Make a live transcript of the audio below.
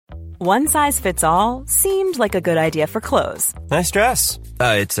One size fits all seemed like a good idea for clothes. Nice dress.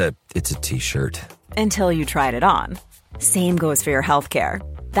 It's a t-shirt. Until you tried it on. Same goes for your healthcare.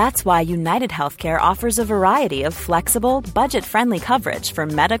 That's why United Healthcare offers a variety of flexible, budget-friendly coverage for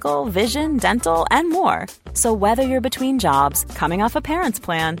medical, vision, dental, and more. So whether you're between jobs, coming off a parent's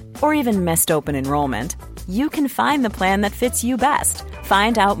plan, or even missed open enrollment, you can find the plan that fits you best.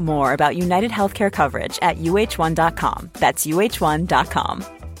 Find out more about United Healthcare coverage at uh1.com. That's uh1.com.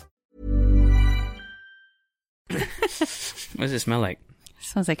 What does it smell like?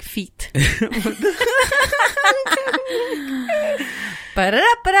 Smells like feet. Hello,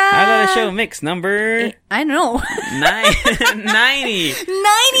 the show mix number... I know. 90. 90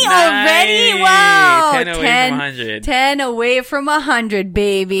 already? Wow. 10 away from 100. 10 away from 100,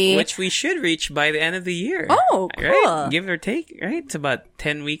 baby. Which we should reach by the end of the year. Oh, cool. Right? Give or take, right? It's about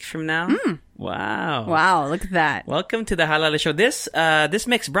 10 weeks from now. Wow. Wow, look at that. Welcome to the Halal Show. This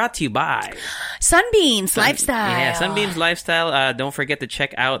mix brought to you by Sunbeams Lifestyle. Yeah, Sunbeams Lifestyle. Don't forget to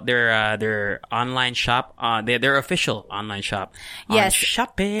check out their online shop, their official online shop. Yes.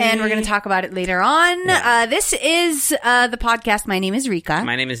 Shopping. And we're going to talk about it later on. Yeah. This is the podcast. My name is Rika.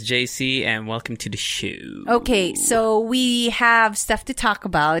 My name is JC, and welcome to the show. Okay, so we have stuff to talk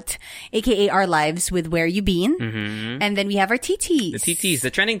about, aka our lives with Where You Been. Mm-hmm. And then we have our TTs. The TTs,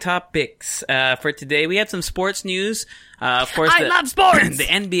 the trending topics. For today, we have some sports news. Of course, I love sports! The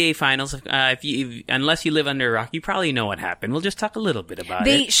NBA Finals. Unless you live under a rock, you probably know what happened. We'll just talk a little bit about it.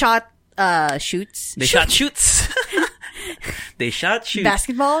 They shot shoots. They shot shoots. They shot shoots.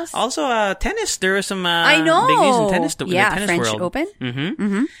 Basketballs. Also, tennis. There was some I know. big news in tennis. The tennis French world. Open.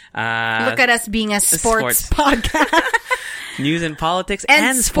 Mm-hmm. Look at us being a sports podcast. News and politics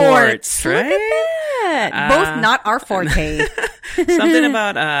and sports. Right? Look at that. Both not our forte. Something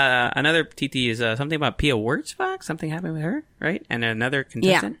about another TT is something about Pia Wurtzbach. Something happened with her, right? And another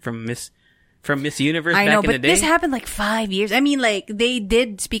contestant from Miss Universe I back know, in the but day. this happened like 5 years. I mean, like they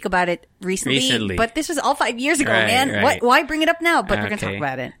did speak about it recently. But this was all 5 years ago, man. Right. Why bring it up now? But we're gonna talk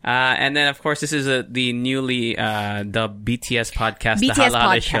about it. And then, of course, this is the newly dubbed BTS podcast, BTS the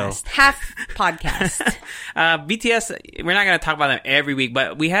Halal podcast, Show. half podcast. BTS. We're not gonna talk about them every week,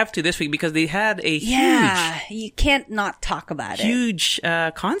 but we have to this week because they had a you can't not talk about it. Huge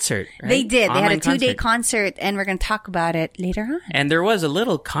concert. Right? They did. Online they had a 2-day concert, and we're gonna talk about it later on. And there was a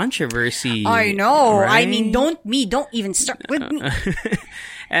little controversy. I know. Right? I mean, don't even start with me.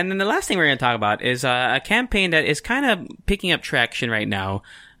 And then the last thing we're going to talk about is a campaign that is kind of picking up traction right now.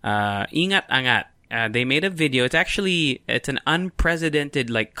 Ingat, Angat. They made a video. It's an unprecedented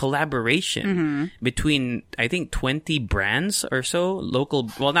collaboration between I think 20 brands or so,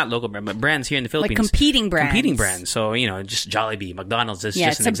 not local brands, but brands here in the Philippines. Like competing brands. So, just Jollibee, McDonald's is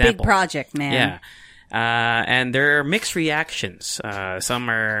just an it's example. a big project, man. Yeah. And there are mixed reactions. Some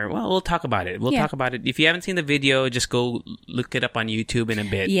are, we'll talk about it. We'll talk about it. If you haven't seen the video, just go look it up on YouTube in a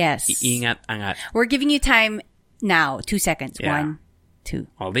bit. Yes. Ingat, Angat. We're giving you time now. 2 seconds. Yeah. 1, 2.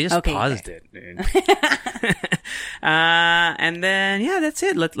 Well, they just paused it. And then, that's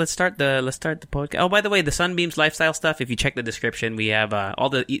it. Let's start the podcast. Oh, by the way, the Sunbeams Lifestyle stuff, if you check the description, we have, all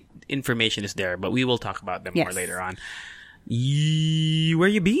the information is there, but we will talk about them more later on. Where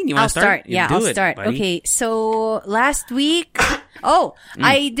you been? You want to start? I'll start. Buddy. Okay, so last week,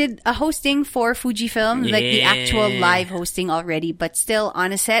 I did a hosting for Fujifilm, like the actual live hosting already, but still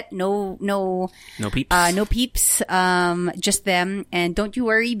on a set, no peeps, just them. And don't you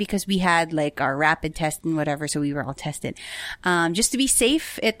worry because we had like our rapid test and whatever, so we were all tested. Just to be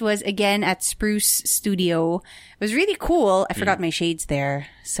safe, it was again at Spruce Studio. It was really cool. I forgot my shades there,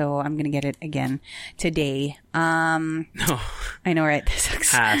 so I'm gonna get it again today. No. I know, right? This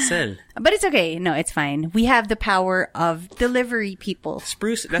sucks. Hassle. But it's okay. No, it's fine. We have the power of delivery people.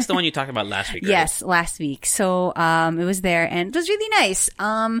 Spruce, that's the one you talked about last week, right? Yes, last week. So, it was there and it was really nice.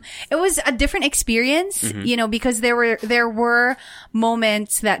 It was a different experience, because there were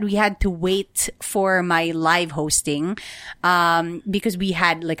moments that we had to wait for my live hosting, because we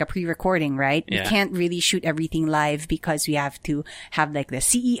had like a pre-recording, right? Yeah. We can't really shoot everything live because we have to have like the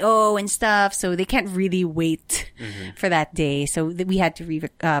CEO and stuff. So they can't really wait for that day. So we had to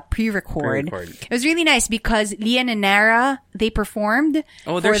pre-record. It was really nice because Lian and Nara, they performed.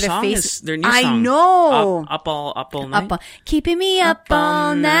 Oh, their song is their new song. I know. Up all night. Keeping me up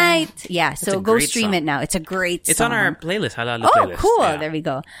all night. Yeah, so go stream song. it now. It's a great song. It's on our playlist, Halal playlist. playlist. Oh, cool. Yeah. There we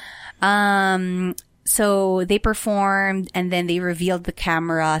go. So they performed and then they revealed the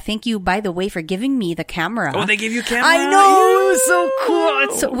camera. Thank you, by the way, for giving me the camera. Oh, they gave you camera? I know! It was so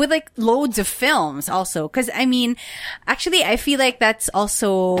cool. So, with like loads of films also. Cause I mean, actually I feel like that's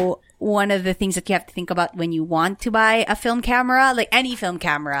also one of the things that you have to think about when you want to buy a film camera, like any film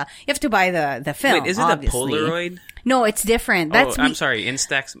camera. You have to buy the film. Wait, is it obviously. a Polaroid? No, it's different. I'm sorry,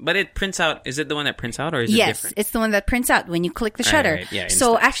 Instax. But it prints out. Is it the one that prints out or is it different? Yes, it's the one that prints out when you click the shutter. Right. Yeah,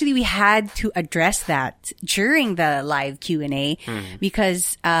 so Instax. actually we had to address that during the live Q&A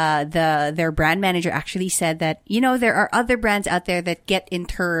because their brand manager actually said that, there are other brands out there that get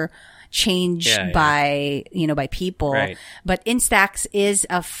interchanged by people. Right. But Instax is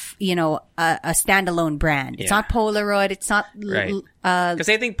a standalone brand. It's not Polaroid. It's not Right. Because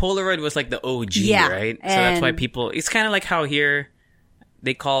I think Polaroid was like the OG, right? So that's why it's kind of like how here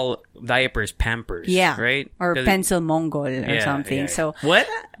they call diapers Pampers, right? Or Pencil Mongol or something. Yeah. So what?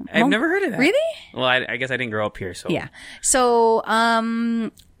 I've never heard of that. Really? Well, I guess I didn't grow up here, so yeah. So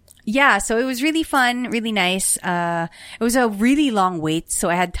so it was really fun, really nice. It was a really long wait, so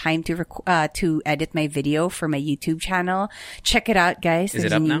I had time to edit my video for my YouTube channel. Check it out, guys. Is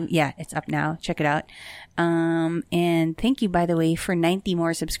it up now? Yeah, it's up now. Check it out. And thank you, by the way, for 90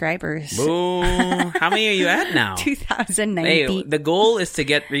 more subscribers. Boo! How many are you at now? 2,090. Hey, the goal is to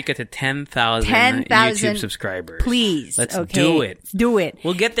get Rika to 10,000 YouTube subscribers. Please. Let's do it. Do it.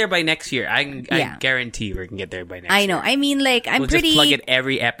 We'll get there by next year. I guarantee we can get there by next year. I know. I mean, like, we'll just plug it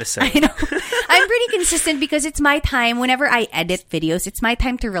every episode. I know. I'm pretty consistent because it's my time. Whenever I edit videos, it's my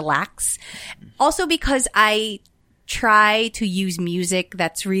time to relax. Also because I try to use music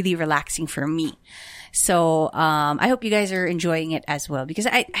that's really relaxing for me. So, I hope you guys are enjoying it as well because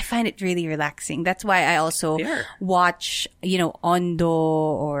I find it really relaxing. That's why I also watch, Ondo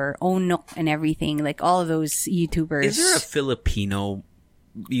or Onok and everything, like all of those YouTubers. Is there a Filipino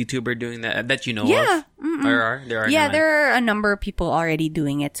YouTuber doing that you know of? There are there are a number of people already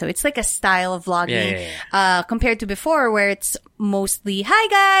doing it. So it's like a style of vlogging compared to before where it's mostly, hi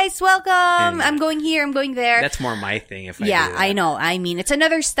guys, welcome. I'm going here, I'm going there. That's more my thing if I do that. I know. I mean, it's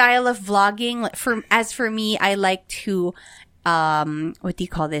another style of vlogging. As for me, I like to what do you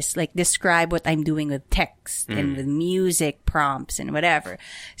call this? Like describe what I'm doing with text and with music prompts and whatever.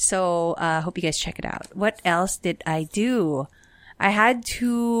 So hope you guys check it out. What else did I do? I had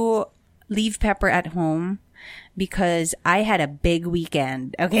to leave Pepper at home because I had a big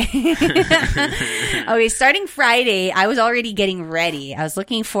weekend. Okay. Okay. Starting Friday, I was already getting ready. I was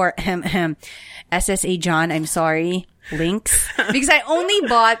looking for SSA John. I'm sorry. Links because I only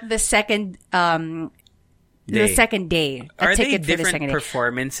bought the second day. Are they different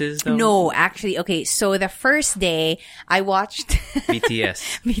performances though? No, actually. Okay. So the first day I watched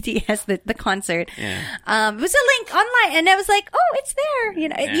BTS, the concert. Yeah. It was a link online and I was like, oh, it's there.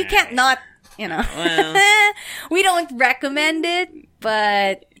 You can't not, well, we don't recommend it,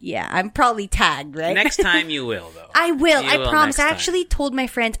 but yeah, I'm probably tagged, right? Next time you will though. I will. I promise. I actually told my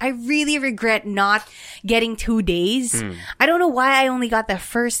friends, I really regret not getting 2 days. I don't know why I only got the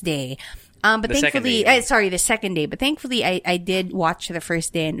first day. But thankfully, the second day. But thankfully, I did watch the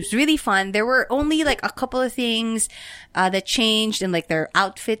first day and it was really fun. There were only like a couple of things, that changed and like their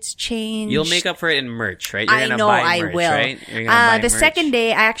outfits changed. You'll make up for it in merch, right? You're gonna buy merch, I will. Right? You're gonna buy the merch. second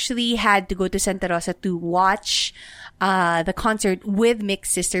day, I actually had to go to Santa Rosa to watch the concert with Mick's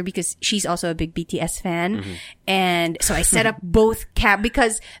sister because she's also a big BTS fan. And so I set up both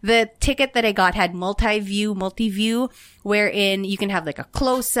because the ticket that I got had multi-view, wherein you can have like a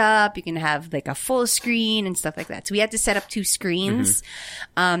close-up, you can have like a full screen and stuff like that. So we had to set up 2 screens.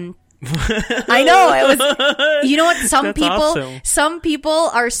 I know it was. You know what? Some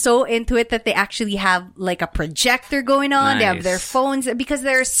people are so into it that they actually have like a projector going on. Nice. They have their phones because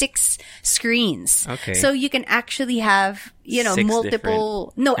there are 6 screens. Okay. So you can actually have 6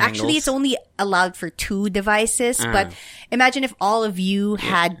 multiple. No, actually, it's only allowed for 2 devices. But imagine if all of you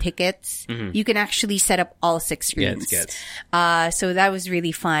had tickets, you can actually set up all 6 screens. So that was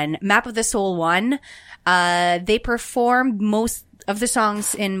really fun. Map of the Soul won. They performed most of the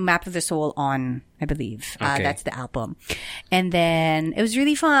songs in Map of the Soul on, I believe. That's the album. And then it was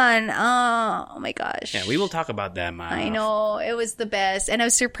really fun. Oh my gosh. Yeah, we will talk about them. I know. It was the best. And I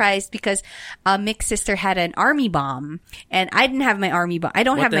was surprised because Mick's sister had an army bomb and I didn't have my army bomb. I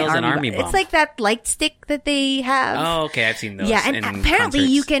don't have my army bomb. It's like that light stick that they have. Oh, okay. I've seen those. Yeah, and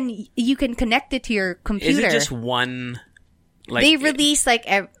apparently concerts. you can connect it to your computer. Is it just one? Like, they release like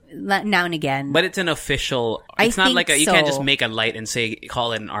now and again. But it's an official. It's not like you can't just make a light and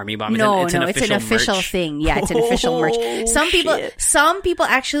call it an army bomb. It's an official merch. Thing. Yeah, it's an official merch. Some people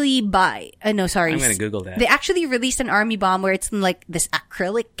actually buy. No, sorry. I'm gonna Google that. They actually released an army bomb where it's in like this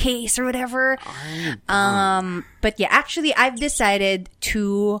acrylic case or whatever. But yeah, actually, I've decided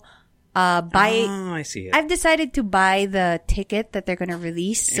to buy. Oh, I see it. I've decided to buy the ticket that they're going to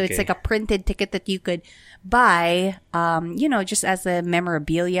release. So it's Okay. like a printed ticket that you could buy, just as a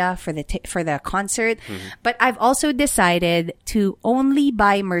memorabilia for the concert. But I've also decided to only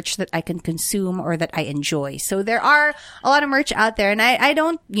buy merch that I can consume or that I enjoy. So there are a lot of merch out there, and I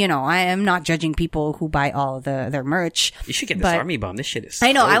don't, I am not judging people who buy all their merch. You should get this but- Army Bomb. This shit is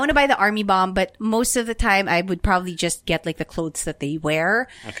I know, I dope. want to buy the Army Bomb, but most of the time I would probably just get like the clothes that they wear.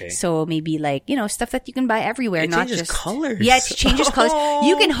 Okay. So maybe like, stuff that you can buy everywhere, It not changes just colors. Yeah, it changes colors. Oh.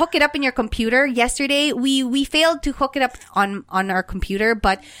 You can hook it up in your computer. Yesterday we failed to hook it up on our computer,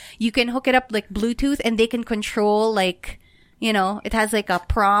 but you can hook it up like Bluetooth and they can control like, it has like a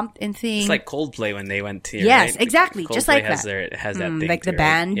prompt and thing. It's like Coldplay when they went to Yes, right? exactly. Coldplay Just like has that. has that thing like the too,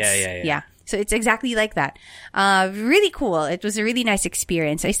 right? bands. Yeah. So it's exactly like that. Really cool. It was a really nice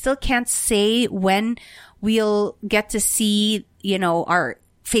experience. I still can't say when we'll get to see, our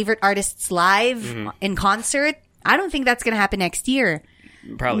favorite artists live in concert. I don't think that's going to happen next year.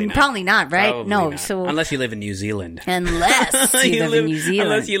 Probably not. Probably not, right? Probably no. not. So unless you live in New Zealand. unless you live in New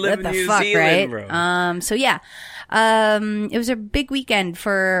Zealand. Unless you live What in the New fuck, Zealand, right? bro. So yeah. It was a big weekend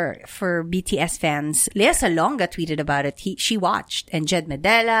for BTS fans. Lea Salonga tweeted about it. She watched, and Jed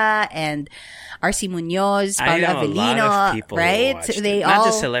Medela and RC Munoz, I Paolo know a lot Avellino, of people who right? watched it. They Not all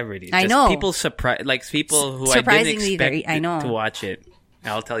just celebrities. I just know. people people who I didn't Surprisingly expect I know. to watch it.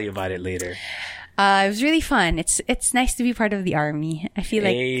 I'll tell you about it later. It was really fun. It's nice to be part of the army. I feel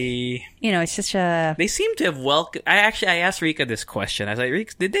like it's such a They seem to have welcomed. I asked Rika this question. I was like,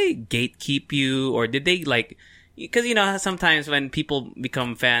 Rika, did they gatekeep you, or did they like? Because sometimes when people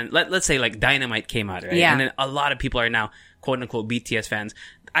become fans, let's say like Dynamite came out, right? Yeah. And then a lot of people are now quote unquote BTS fans.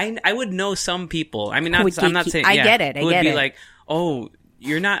 I would know some people. I mean, Who would I'm not gatekeep. saying I yeah, get it, I who would get be it. like, oh,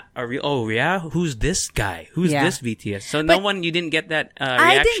 you're not a real. Oh yeah, who's this guy? Who's Yeah. this BTS? So you didn't get that reaction.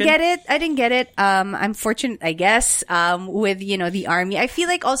 I didn't get it. I'm fortunate, I guess, with, the army. I feel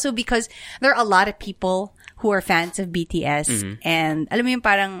like also because there are a lot of people who are fans of BTS and alam mo yung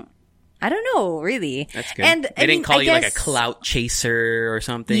parang, I don't know, really. That's good. And They didn't call I you like a guess- clout chaser or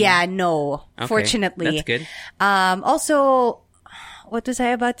something. Yeah, no. Okay, Fortunately. that's good. Also, what was I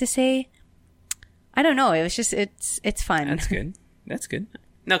about to say? I don't know. It was just, it's fun. That's good. That's good.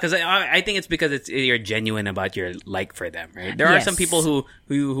 No, because I think it's because you're genuine about your like for them, right? There are Yes. some people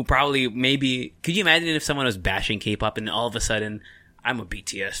who probably maybe. Could you imagine if someone was bashing K-pop and all of a sudden I'm a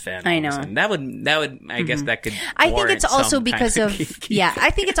BTS fan? I all of a know. sudden? That would I guess that could. I think warrant it's also some because kind of gatekeeping. I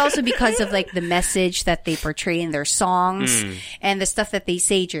think it's also because of like the message that they portray in their songs and the stuff that they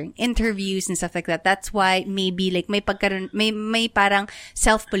say during interviews and stuff like that. That's why maybe like may parang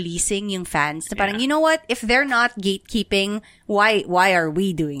self-policing yung fans. Na parang, Yeah. you know what? If they're not gatekeeping, why are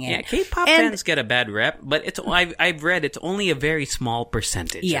we doing it? Yeah, K-pop And- fans get a bad rep, but I've read it's only a very small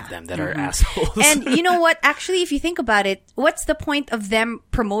percentage Yeah. of them that are assholes. And you know what? Actually, if you think about it, what's the point of them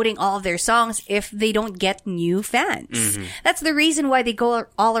promoting all of their songs if they don't get new fans? That's the reason why they go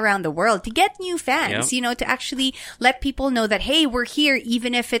all around the world, to get new fans, Yep. to actually let people know that, hey, we're here,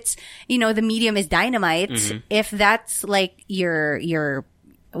 even if it's, the medium is Dynamite. If that's like your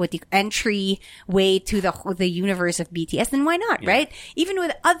entry way to the universe of BTS, then why not, right? Even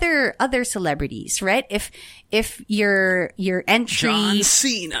with other celebrities, right? If your entry, John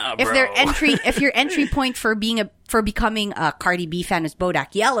Cena, bro. if your entry point for becoming a Cardi B fan is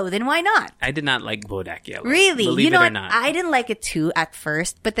Bodak Yellow, then why not? I did not like Bodak Yellow. Really? Believe You know it or what? not. I didn't like it too at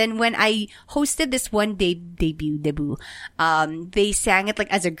first, but then when I hosted this one debut, they sang it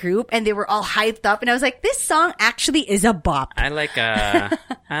like as a group and they were all hyped up and I was like, this song actually is a bop. I like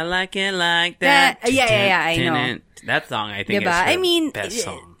I like it like that. Yeah, I know. That song I think Diba? is the best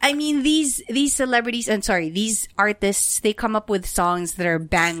song. I mean, these celebrities, these artists, they come up with songs that are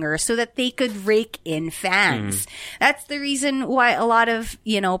bangers so that they could rake in fans. That's the reason why a lot of,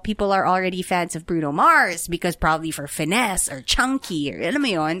 people are already fans of Bruno Mars, because probably for finesse or chunky or, alam mo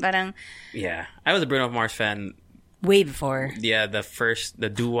yun, parang Yeah. I was a Bruno Mars fan. way before. Yeah, the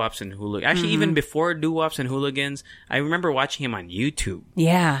doo-wops and hooligans. Actually, even before doo-wops and hooligans, I remember watching him on YouTube.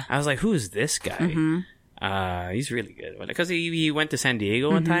 Yeah. I was like, who is this guy? He's really good. Because he went to San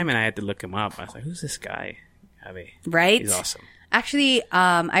Diego one time and I had to look him up. I was like, who's this guy? Right? He's awesome. Actually,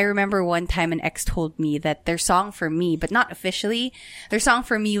 I remember one time an ex told me that their song for me, but not officially, their song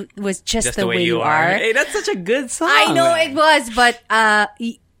for me was Just the Way You Are. Hey, that's such a good song. I know it was, but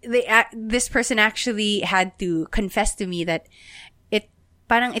this person actually had to confess to me that it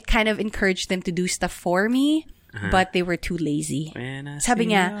kind of encouraged them to do stuff for me, but they were too lazy. Sabi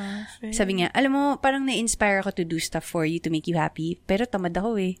niya, alam mo, parang na-inspire ako to do stuff for you to make you happy, pero tamad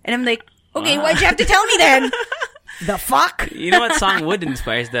ako eh. And I'm like, okay, why'd you have to tell me then? The fuck? You know what song would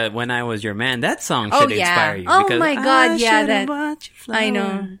inspire is that When I Was Your Man. That song should inspire you. Oh my God, yeah. That I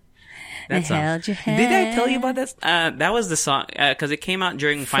know. That song. Held your hand. Did I tell you about that? That was the song because it came out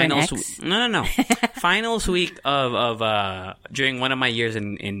during finals. No. Finals week of during one of my years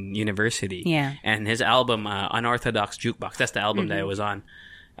in university. Yeah. And his album Unorthodox Jukebox. That's the album that it was on.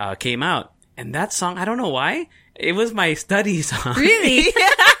 Came out, and that song, I don't know why, it was my study song. Really?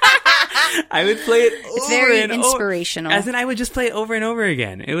 I would play it It's over very and inspirational. As in, I would just play it over and over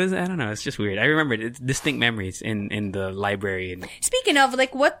again. It was, I don't know, it's just weird. I remember it. It's distinct memories in the library. Speaking of,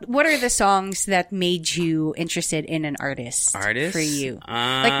 like, what are the songs that made you interested in an artist? Artists? For you.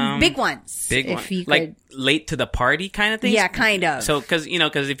 Like, big ones. Big if one. you Like, late to the party kind of thing? Yeah, kind of. So, because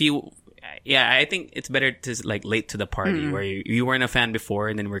if you... Yeah, I think it's better to, like, late to the party, where you weren't a fan before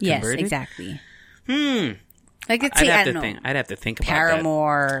and then were converted. Yes, exactly. Like, let's say, I don't know. I'd have to think about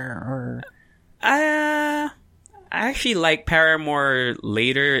Paramore or... I actually like Paramore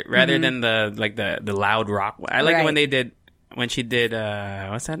later rather than the loud rock. I like it when she did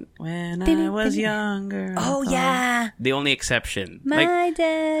what's that? When I was younger. Oh yeah. The Only Exception. My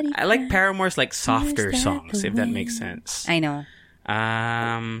daddy. I like Paramore's like softer songs, if that makes sense. I know.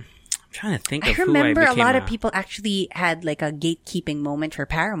 I'm trying to think of I remember who I a lot of people actually had like a gatekeeping moment for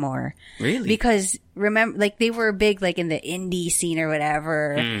Paramore. Really? Because remember, like they were big like in the indie scene or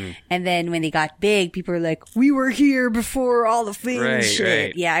whatever. And then when they got big, people were like, we were here before all the famous shit.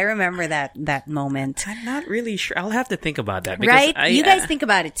 Right. Yeah, I remember that moment. I'm not really sure. I'll have to think about that. Because Right? You guys think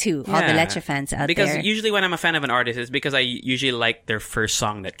about it too, all the Leche fans out because there. Because usually when I'm a fan of an artist, it's because I usually like their first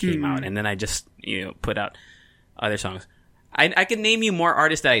song that came out. And then I just, put out other songs. I can name you more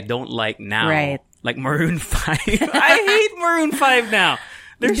artists that I don't like now. Right. Like Maroon 5. I hate Maroon 5 now.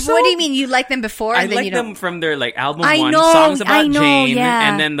 What do you mean? You liked them before? I and then like you them from their like album I one, know, Songs About Jane, yeah.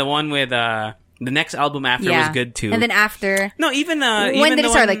 and then the one with the next album after was good too. And then after, no, even when did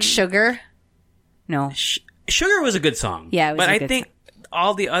it start? Like Sugar? No, Sugar was a good song. Yeah, it was but a I good think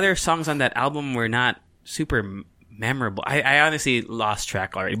all the other songs on that album were not super memorable. I honestly lost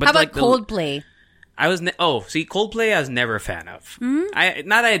track already. But how about like Coldplay? Coldplay I was never a fan of. Not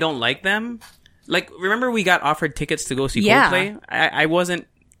that I don't like them. Like, remember we got offered tickets to go see Coldplay? I wasn't.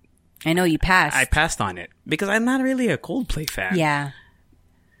 I know you passed. I passed on it because I'm not really a Coldplay fan. Yeah.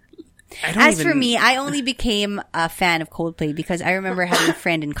 For me, I only became a fan of Coldplay because I remember having a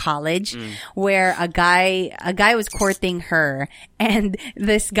friend in college where a guy was courting her and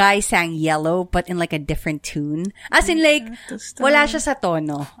this guy sang Yellow but in like a different tune. As in like, wala siya sa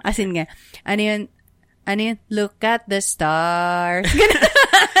tono. As in nga, ano yun? Look at the stars.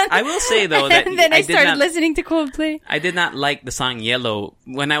 I will say though that and then I started listening to Coldplay. I did not like the song Yellow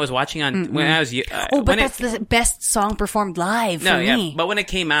when I was watching on when I was. But that's the best song performed live for me. But when it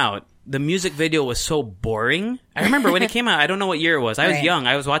came out, the music video was so boring. I remember when it came out. I don't know what year it was. I was young.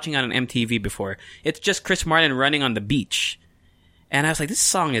 I was watching on MTV before. It's just Chris Martin running on the beach, and I was like, "This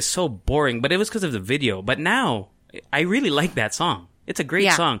song is so boring." But it was because of the video. But now I really like that song. It's a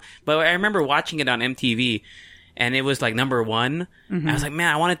great song. But I remember watching it on MTV, and it was like number one. I was like, man,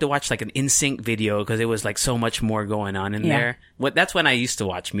 I wanted to watch like an NSYNC video because it was like so much more going on in there. That's when I used to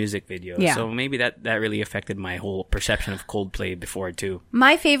watch music videos. Yeah. So maybe that really affected my whole perception of Coldplay before too.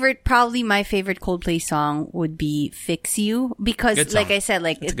 Probably my favorite Coldplay song would be "Fix You" because, like I said,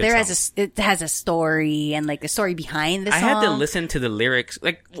 like it has a story and like a story behind the song. I had to listen to the lyrics,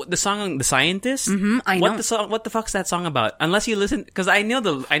 like the song "The Scientist." I know. What the fuck's that song about? Unless you listen, because I know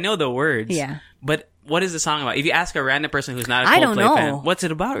the words. Yeah. But what is the song about? If you ask a random person who's not a Coldplay fan, what's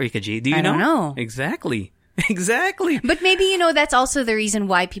it about, Rika G? Do you know? I don't know. Exactly. Exactly. But maybe, that's also the reason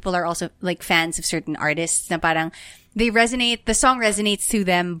why people are also like fans of certain artists na parang the song resonates to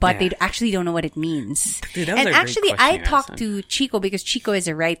them, but they actually don't know what it means. Dude, and actually, I talked to Chico because Chico is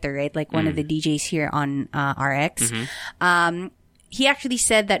a writer, right? Like one of the DJs here on RX. He actually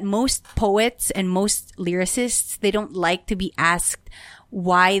said that most poets and most lyricists, they don't like to be asked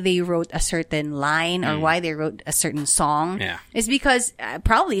why they wrote a certain line or why they wrote a certain song. Yeah. Is because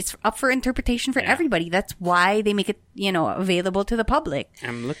probably it's up for interpretation for everybody. That's why they make it, available to the public.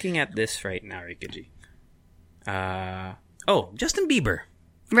 I'm looking at this right now, Rika G. Justin Bieber.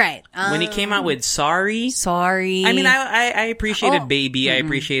 Right. When he came out with Sorry. I mean, I appreciated Baby. I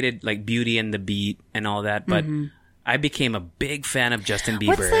appreciated like Beauty and the Beat and all that, but I became a big fan of Justin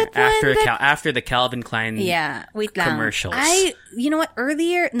Bieber after the Calvin Klein wait lang. commercials. you know what,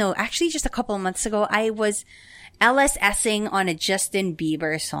 just a couple of months ago, LSSing on a Justin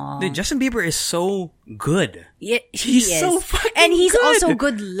Bieber song. Dude, Justin Bieber is so good. Yeah, He's is. so fucking and he's good. also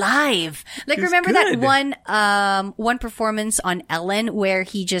good live. Like, He's remember that good. one performance on Ellen where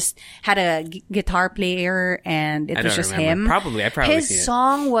he just had a guitar player and it I was don't just remember. him? I probably His seen it.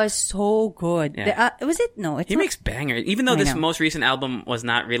 song was so good. Yeah. Was it? No, it's He not. makes bangers. Even though I this know. most recent album was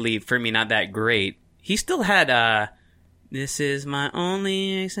not really, for me, not that great, he still had, This Is My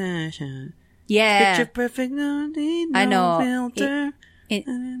Only Exception. Yeah. Picture perfect, no need, no I know. filter.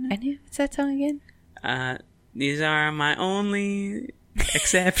 What's that song again? These are my only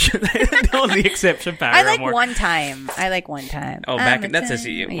exception. The only exception, I like Paramore. One Time. Oh, that's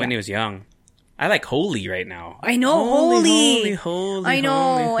when he was young. I like Holy right now. I know, Holy. Holy. I know,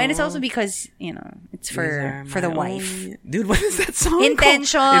 Holy, and it's also Holy. because it's These for are the my wife. only- Dude, what is that song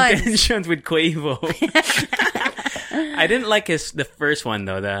Intentions. called? Intentions with Quavo. I didn't like the first one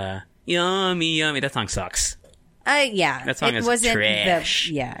though. The Yummy Yummy. That song sucks. Yeah. That song it is wasn't trash.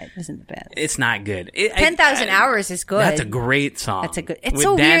 it wasn't the best. It's not good. 10,000 Hours is good. That's a great song. That's a good. It's With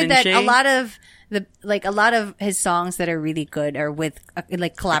so Dan weird and that Shay, a lot of his songs that are really good are with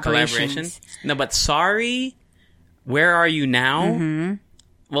like collaborations. No, but Sorry, Where Are You Now? Mm-hmm.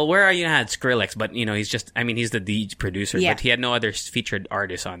 Well, Where Are You Now had Skrillex, but he's just, he's the producer, Yeah. but he had no other featured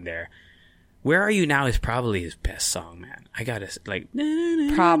artists on there. Where Are You Now is probably his best song, man. I gotta, like...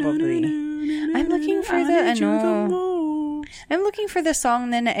 Probably. I'm looking for I'm looking for the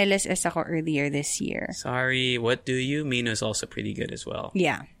song na LSS ako earlier this year. Sorry, What Do You Mean is also pretty good as well.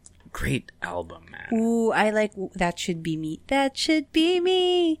 Yeah. Great album, man. Ooh, I like That Should Be Me. That Should Be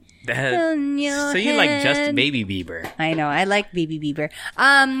Me. On your So you like just hand. Baby Bieber. I know. I like Baby Bieber.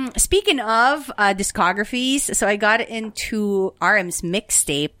 Speaking of discographies, so I got into RM's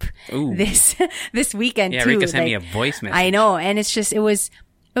mixtape Ooh. this weekend Yeah, too. Rika sent me a voice message. I know, and it was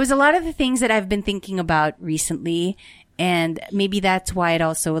a lot of the things that I've been thinking about recently. And maybe that's why it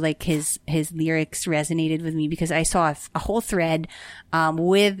also, like, his lyrics resonated with me, because I saw a whole thread,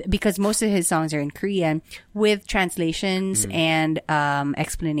 because most of his songs are in Korean, with translations and,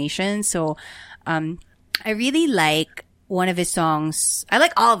 explanations. So, I really like one of his songs. I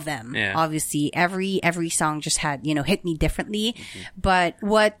like all of them. Yeah. Obviously, every song just had, hit me differently. But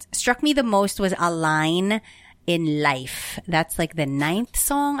what struck me the most was a line in Life. That's like the 9th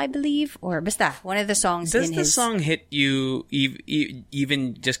song, I believe, or basta, one of the songs. Does the song hit you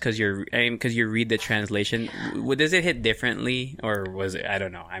even just because you read the translation? Does it hit differently, or was it? I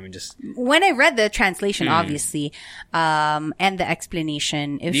don't know. When I read the translation, obviously, and the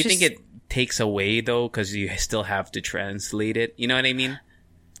explanation, it was Do you think it takes away though, because you still have to translate it? You know what I mean?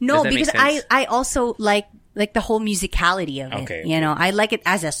 No, Does that make because sense? I also like the whole musicality of it. Okay. I like it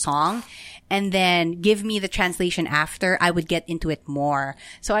as a song. And then give me the translation after, I would get into it more.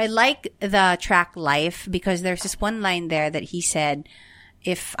 So I like the track Life because there's this one line there that he said,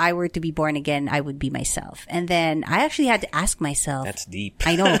 if I were to be born again, I would be myself. And then I actually had to ask myself. That's deep.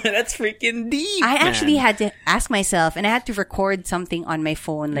 I know. That's freaking deep. I actually man. had to ask myself, and I had to record something on my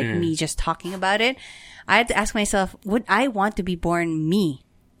phone, like me just talking about it. I had to ask myself, would I want to be born me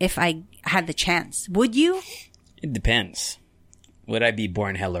if I had the chance? Would you? It depends. Would I be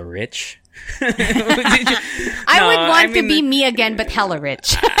born hella rich? I would want to be me again, but hella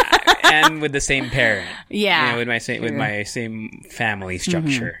rich. And with the same parent. Yeah. With my same family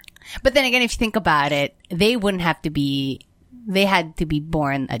structure. But then again, if you think about it, they had to be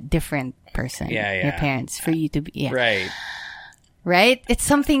born a different person. Yeah. Your parents, for you to be, yeah. Right. Right? It's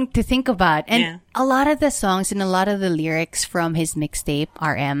something to think about. And Yeah. a lot of the songs and a lot of the lyrics from his mixtape,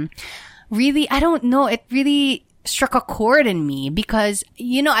 RM, really, I don't know, it really struck a chord in me because,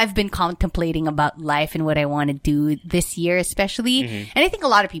 I've been contemplating about life and what I want to do this year, especially. And I think a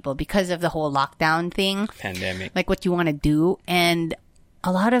lot of people, because of the whole lockdown thing, Pandemic. like what you want to do. And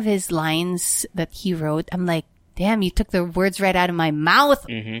a lot of his lines that he wrote, I'm like, damn, you took the words right out of my mouth,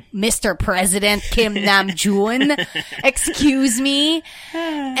 Mr. President Kim Nam-joon. Excuse me.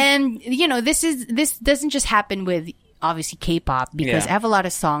 And, this doesn't just happen with obviously K-pop, because Yeah. I have a lot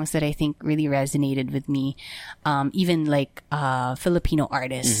of songs that I think really resonated with me. Even like, Filipino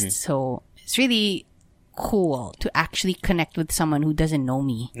artists. So it's really cool to actually connect with someone who doesn't know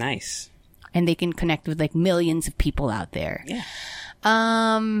me. Nice. And they can connect with like millions of people out there. Yeah.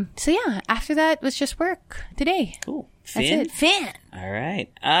 So yeah, after that was just work today. Cool. That's it. Finn. All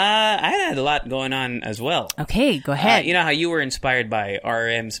right. I had a lot going on as well. Okay, go ahead. You know how you were inspired by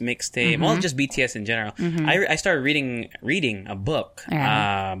RM's mixtape, well, just BTS in general. I started reading a book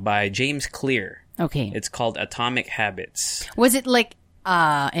by James Clear. Okay. It's called Atomic Habits. Was it like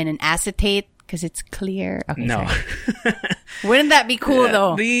in an acetate because it's clear? Okay, No. sorry. Wouldn't that be cool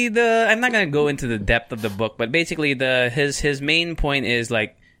though? I'm not gonna go into the depth of the book, but basically his main point is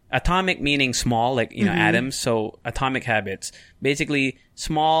like atomic meaning small, like atoms. So atomic habits, basically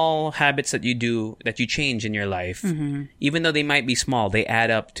small habits that you do that you change in your life, even though they might be small, they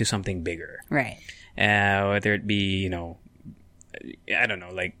add up to something bigger. Right. Whether it be I don't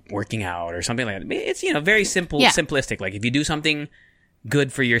know, like working out or something like that. It's very simple, simplistic. Like if you do something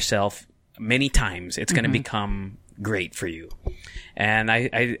good for yourself many times, it's going to become great for you. And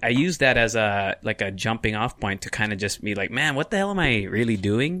I use that as a jumping off point to kind of just be like, man, what the hell am I really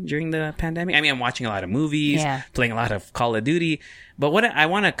doing during the pandemic? I mean, I'm watching a lot of movies, playing a lot of Call of Duty, but what I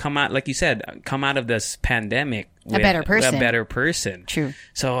want to come out, like you said, come out of this pandemic with a better person. True.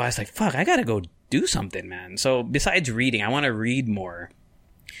 So I was like, fuck, I got to go do something, man. So besides reading, I want to read more.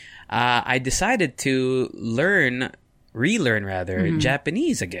 I decided to relearn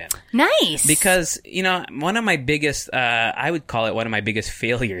Japanese again. Nice. Because, one of my biggest, I would call it one of my biggest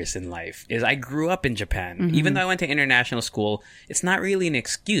failures in life is I grew up in Japan. Even though I went to international school, it's not really an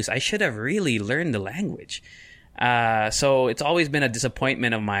excuse. I should have really learned the language. So it's always been a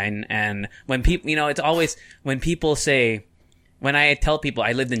disappointment of mine. And when people, it's always, when people say, when I tell people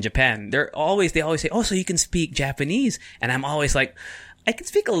I lived in Japan, they always say, oh, so you can speak Japanese? And I'm always like, I can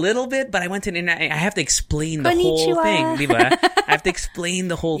speak a little bit, but I went to I have to explain the whole thing, diba? I have to explain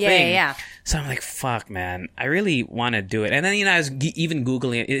the whole thing. Yeah. So I'm like, fuck, man, I really want to do it. And then, I was even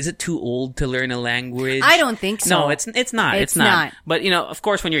Googling it. Is it too old to learn a language? I don't think so. No, it's not. It's not. But, of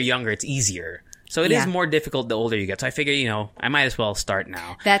course, when you're younger, it's easier. So it is more difficult the older you get. So I figure, I might as well start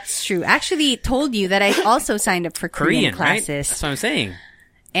now. That's true. Actually, told you that I also signed up for Korean classes. Right? That's what I'm saying.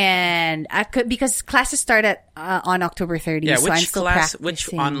 And I could, because classes start on October 30th. Yeah, so I'm still practicing.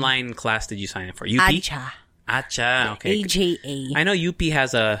 Which online class did you sign up for? UP? Acha, okay. AJA. I know UP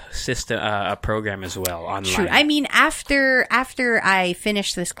has a system, a program as well online. True. I mean, after I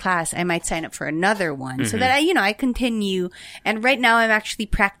finish this class, I might sign up for another one so that I continue. And right now, I'm actually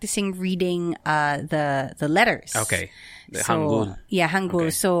practicing reading the letters. Okay. Hangul. Yeah, Hangul.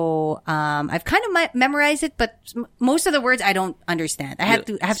 Okay. So I've kind of memorized it, but most of the words I don't understand. I have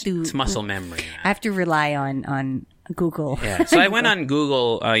to. It's muscle memory. I have to rely on Google. Yeah. So I went on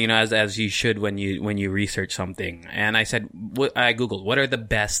Google, as you should when you research something, and I said, I Googled what are the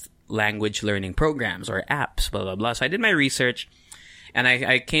best language learning programs or apps, blah blah blah. So I did my research, and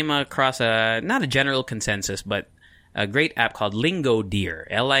I came across not a general consensus, but a great app called Lingo Deer,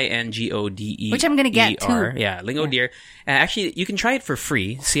 Lingode, which I'm gonna get too. Yeah, Lingo Deer. Actually, you can try it for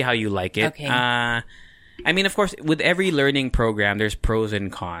free. See how you like it. Okay. I mean, of course, with every learning program, there's pros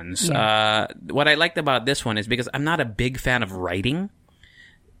and cons. Yeah. What I liked about this one is because I'm not a big fan of writing.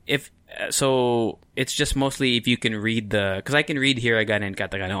 So it's just mostly if you can read because I can read hiragana and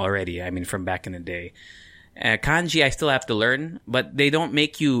katakana already. I mean, from back in the day. Kanji, I still have to learn, but they don't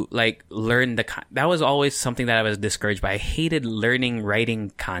make you learn that was always something that I was discouraged by. I hated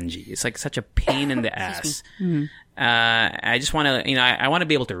writing kanji. It's like such a pain in the ass. I just want to, I want to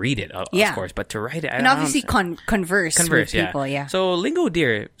be able to read it, of course, but to write it, and obviously converse with people, yeah. So Lingo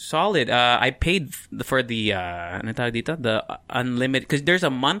Deer, solid. I paid for the unlimited, because there's a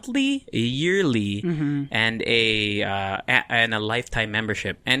monthly, a yearly, and a lifetime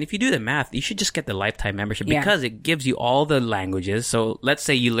membership. And if you do the math, you should just get the lifetime membership because it gives you all the languages. So let's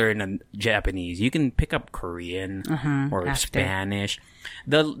say you learn Japanese, you can pick up Korean or Spanish.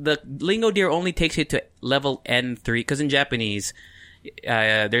 The Lingo Deer only takes you to level N3, because in Japanese,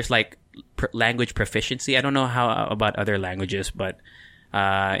 there's language proficiency. I don't know how about other languages, but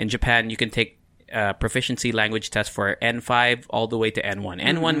in Japan, you can take proficiency language test for N5 all the way to N1.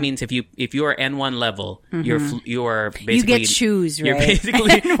 N1 means if you are N1 level, you are basically you get shoes, right? You're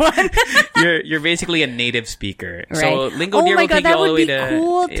basically you're basically a native speaker. Right. So Lingo Deer will take you all the way to. Oh my god, that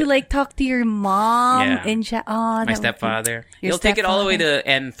would be cool to talk to your mom in my stepfather. He'll take it all the way to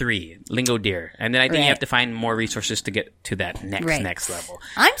N3, Lingo Deer, and then I think you have to find more resources to get to that next level.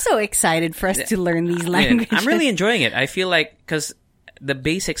 I'm so excited for us to learn these languages. I'm really enjoying it. I feel like because the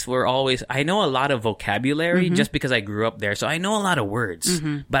basics were always, I know a lot of vocabulary just because I grew up there. So I know a lot of words,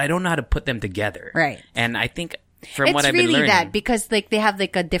 but I don't know how to put them together. Right. And I think from what I've been learning. It's really that because they have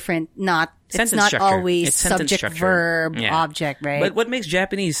a different, it's not structure. always subject, verb, object, right? But what makes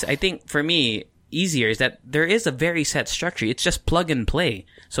Japanese, I think for me, easier is that there is a very set structure. It's just plug and play.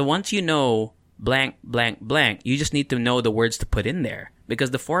 So once you know blank, blank, blank, you just need to know the words to put in there because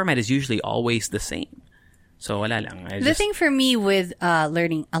the format is usually always the same. So wala lang. The thing for me with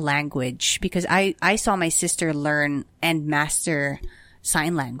learning a language, because I saw my sister learn and master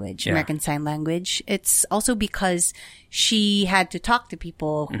sign language, American Sign Language. It's also because she had to talk to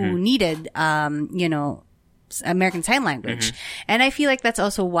people who needed, American Sign Language. And I feel like that's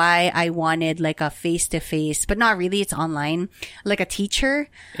also why I wanted like a face-to-face, but not really, it's online, like a teacher.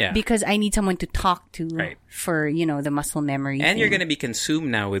 Yeah. Because I need someone to talk to Right. for, you know, the muscle memory And thing. you're going to be consumed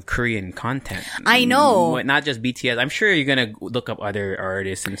now with Korean content. I know. Not just BTS. I'm sure you're going to look up other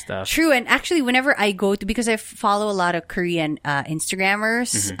artists and stuff. True. And actually, whenever I go to, because I follow a lot of Korean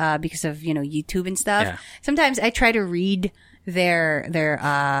Instagrammers because of, you know, YouTube and stuff, Yeah. sometimes I try to read their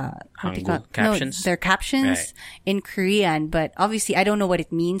what do you call it? captions? No, their captions Right. in Korean, but obviously I don't know what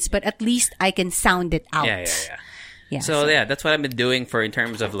it means, but at least I can sound it out. Yeah. Yeah, So yeah, that's what I've been doing in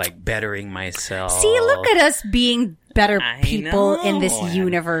terms of like bettering myself. see, look at us being better I people in this know.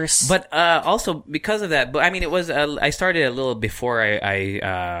 universe. But also because of that, but I mean, it was I started a little before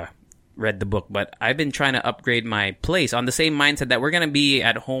I read the book, but I've been trying to upgrade my place on the same mindset that we're gonna be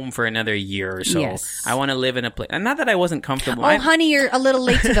at home for another year or so. Yes. I want to live in a place, and not that I wasn't comfortable. oh, honey, you're a little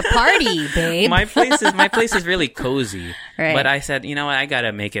late to the party, babe. my place is really cozy, Right. but I said, you know what, I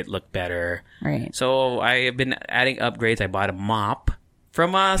gotta make it look better. Right. So I've been adding upgrades. I bought a mop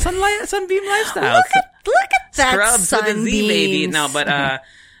from Sunbeam Lifestyle. Look at that Scrubs with a Z, baby. sunbeams. No, but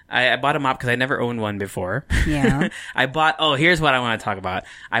I bought a mop because I never owned one before. Yeah. I bought. Oh, here's what I want to talk about.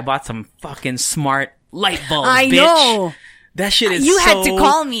 I bought some fucking smart light bulbs. I bitch. know. That shit is You so... had to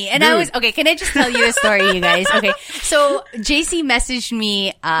call me. And I Dude. was, okay, can I just tell you a story, you guys? Okay. So, JC messaged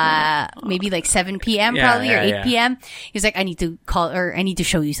me, maybe like 7 p.m. Yeah, probably, or yeah, 8 yeah. p.m. He was like, I need to call, or I need to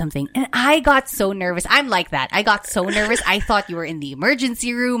show you something. And I got so nervous. I'm like that. I got so nervous. I thought you were in the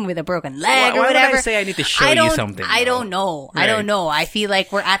emergency room with a broken leg Why or would whatever. I say I need to show you don't- something, I though? don't know. I Right. don't know. I feel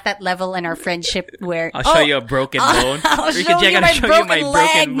like we're at that level in our friendship where, I'll show you a broken bone. I'll Rika show G, I you gotta my show broken you my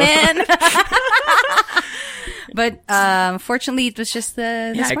leg, broken man. But fortunately, it was just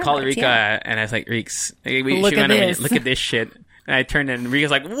the Yeah, I smart called ones, Rika yeah. and I was like, Reeks, Look at this. Look at this shit. And I turned and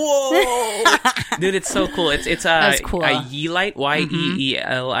Rika's like, whoa! Dude, it's so cool. It's That's cool. a Yeelight,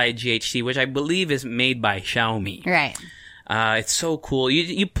 Yeelighc, which I believe is made by Xiaomi. Right. It's so cool.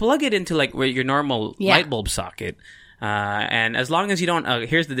 You plug it into like where your normal Yeah. light bulb socket. And as long as you don't,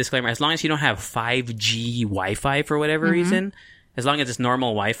 here's the disclaimer, as long as you don't have 5G Wi-Fi for whatever Mm-hmm. reason, as long as it's normal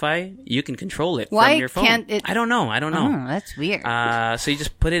Wi-Fi, you can control it Why from your phone. can't it- I don't know. Oh, that's weird. So you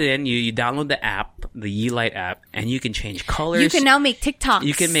just put it in, you download the app, the Yeelight app, and you can change colors. You can now make TikToks.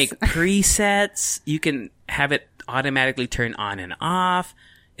 You can make presets. You can have it automatically turn on and off.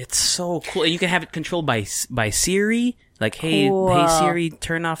 It's so cool. And you can have it controlled by Siri. Like, hey Siri,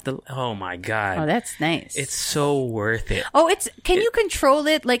 turn off the... Oh my God. Oh, that's nice. It's so worth it. Oh, can you control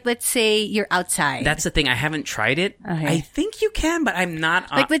it? Like, let's say you're outside. That's the thing. I haven't tried it. Okay. I think you can, but I'm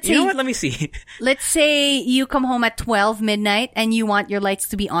not... Like, let's you know say- what? Let me see. Let's say you come home at 12 midnight and you want your lights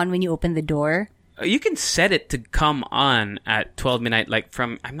to be on when you open the door. You can set it to come on at 12 midnight, like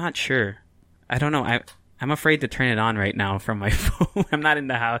from... I'm not sure. I don't know. I'm afraid to turn it on right now from my phone. I'm not in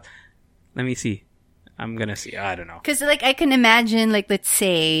the house. Let me see. I'm gonna see. I don't know. Because, like, I can imagine, like, let's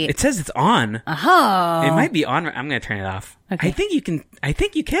say... It says it's on. Oh. It might be on. I'm gonna turn it off. Okay. I think you can.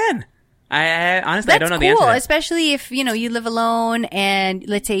 I honestly, I That's don't know cool, the answer. To that. especially if, you know, you live alone and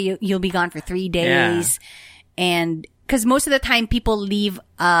let's say you'll be gone for 3 days. And because most of the time people leave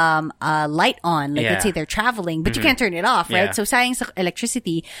a light on, like Yeah. let's say they're traveling, but you can't turn it off, right? Yeah. So sayang sa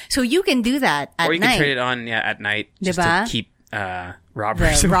electricity. So you can do that at Or you night. can turn it on, at night, just Diba? to keep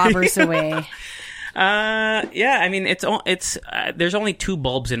robbers the away. robbers away. Yeah. I mean, it's there's only 2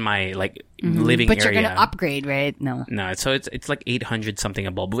 bulbs in my living But area. you're gonna upgrade, right? No. No, so it's like 800 something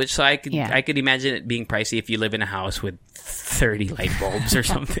a bulb, which so I could Yeah. I could imagine it being pricey if you live in a house with 30 light bulbs or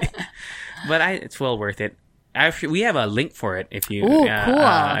something. But it's well worth it. Actually, we have a link for it if you. Ooh, cool.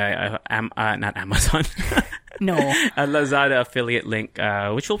 Not Amazon. No. A Lazada affiliate link,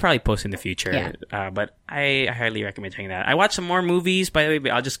 which we'll probably post in the future. Yeah. But I highly recommend checking that out. I watched some more movies, by the way,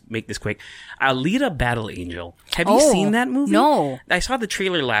 but I'll just make this quick. Alita Battle Angel. Have you seen that movie? No. I saw the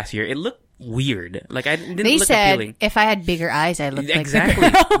trailer last year. It looked weird. Like, I didn't They look said appealing. if I had bigger eyes, I looked Exactly.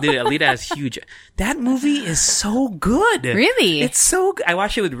 like the girl. Dude, Alita is huge. That movie is so good. Really? It's so good. I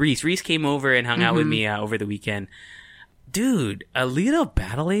watched it with Reese. Reese came over and hung out with me over the weekend. Dude, Alita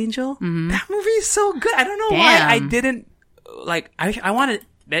Battle Angel? That movie is so good. I don't know why I Damn. didn't... Like, I wanted...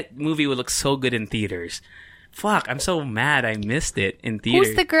 That movie would look so good in theaters. Fuck, I'm so mad I missed it in theaters.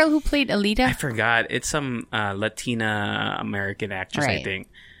 Who's the girl who played Alita? I forgot. It's some Latina American actress, I Right. think.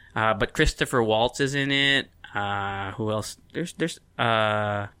 But Christopher Waltz is in it. Who else? There's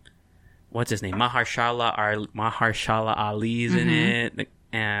what's his name? Mahershala Ali is in it.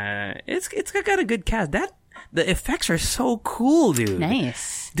 It's got a good cast. The effects are so cool, dude.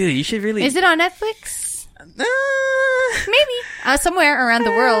 Nice. Dude, you should really. Is it on Netflix? Maybe. Somewhere around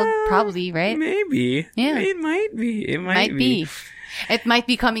the world, probably, right? Maybe. Yeah. It might be. It might be. It might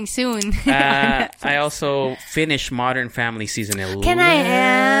be coming soon. I also finished Modern Family season 11. Can I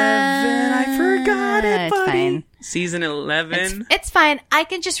have? I forgot it, buddy. It's fine. Season 11. It's fine. I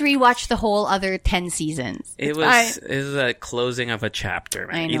can just rewatch the whole other 10 seasons. It was a closing of a chapter,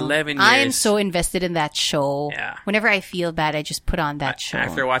 man. I know. 11 years. I am so invested in that show. Yeah. Whenever I feel bad, I just put on that show.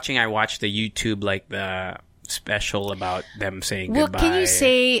 After watching, I watched the YouTube, like the special about them saying goodbye. Well, can you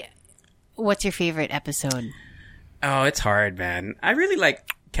say what's your favorite episode? Oh, it's hard, man. I really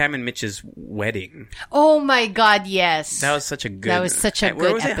like Cam and Mitch's wedding. Oh my God, yes. That was such a good episode.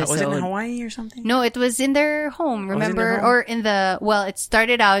 Was it in Hawaii or something? No, it was in their home, remember? Or in the, well, it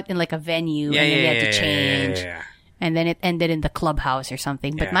started out in like a venue and then they had to change. Yeah. And then it ended in the clubhouse or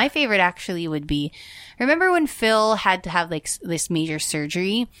something. But my favorite actually would be, remember when Phil had to have like this major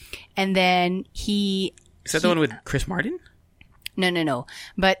surgery and then Is that the one with Chris Martin? No.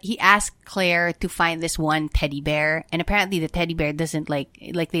 But he asked Claire to find this one teddy bear, and apparently the teddy bear doesn't like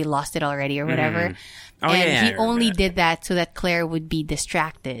they lost it already or whatever. And he only did that so that Claire would be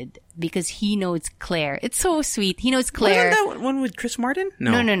distracted because he knows Claire. It's so sweet. He knows Claire. Wasn't that one with Chris Martin?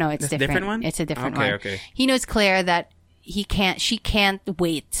 No. It's That's different. A different one? It's a different one. Okay. He knows Claire that she can't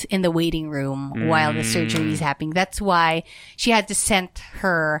wait in the waiting room while the surgery is happening. That's why she had to send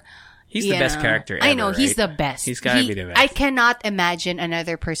her. He's the best character ever, I know, he's right? the best. He's gotta be the best. I cannot imagine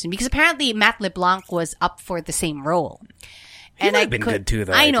another person, because apparently Matt LeBlanc was up for the same role. He might have been good too,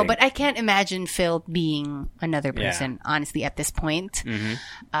 though. I know, think. but I can't imagine Phil being another person, honestly, at this point.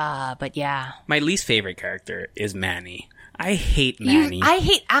 But yeah. My least favorite character is Manny. I hate Manny.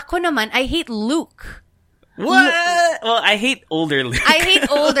 Ako naman, I hate Luke. What? Well, I hate older Luke. I hate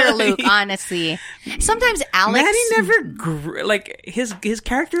older Luke, honestly. Sometimes Alex... Manny never grew... Like, his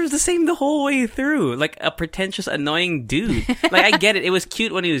character is the same the whole way through. Like, a pretentious, annoying dude. Like, I get it. It was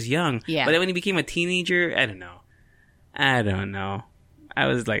cute when he was young. Yeah. But then when he became a teenager, I don't know. I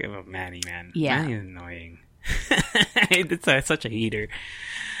was like, oh, Manny, man. Yeah. Manny is annoying. It's such a heater.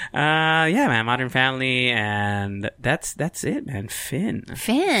 Yeah, man. Modern Family, and that's it, man. Finn. Go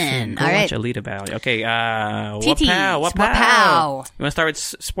All right. watch Alita Battle. Okay. TTs. Wapow. You want to start with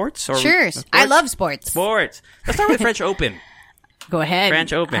sports? Or Sure. sports? I love sports. Sports. Let's start with French Open. Go ahead.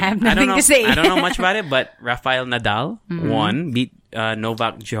 French Open. I have nothing to say. I don't know much about it, but Rafael Nadal won, beat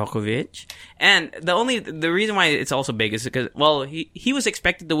Novak Djokovic. And the reason why it's also big is because, well, he was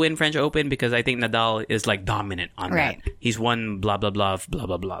expected to win French Open because I think Nadal is like dominant on that. He's won blah, blah, blah, blah,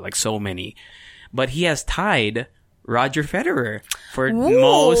 blah, blah, like so many. But he has tied Roger Federer for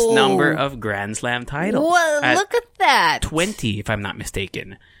most number of Grand Slam titles. Whoa, look at that. 20, if I'm not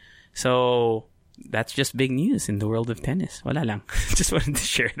mistaken. So that's just big news in the world of tennis. Wala lang. Just wanted to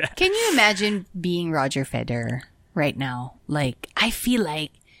share that. Can you imagine being Roger Federer right now? Like, I feel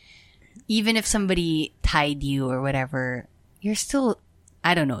like even if somebody tied you or whatever, you're still,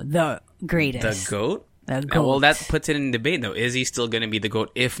 I don't know, the greatest. The GOAT? The GOAT. Well, that puts it in debate, though. Is he still going to be the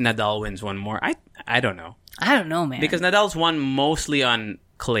GOAT if Nadal wins one more? I don't know. I don't know, man. Because Nadal's won mostly on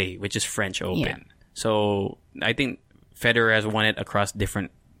clay, which is French Open. Yeah. So I think Federer has won it across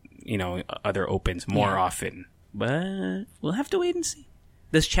different, other Opens more often. But we'll have to wait and see.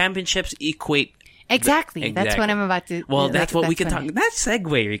 Does championships equate? Exactly. That's what I'm about to... Well, that's what we can talk... That's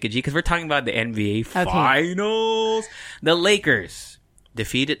segue, Rika G, because we're talking about the NBA Okay. Finals. The Lakers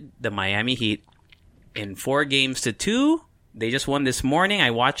defeated the Miami Heat in 4-2. They just won this morning.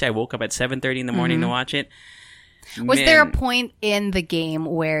 I woke up at 7:30 in the morning to watch it. Was there a point in the game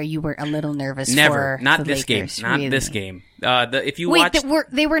where you were a little nervous? Never. For Not the this Lakers? game. Not Really? this game. If you watched...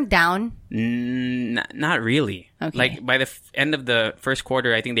 they weren't down? Not really. Okay. Like, by the end of the first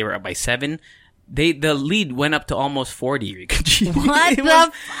quarter, I think they were up by 7. The lead went up to almost 40, Rika G. What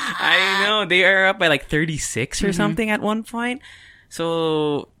the I know. They are up by like 36 or something at one point.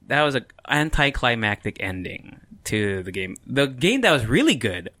 So that was an anticlimactic ending to the game. The game that was really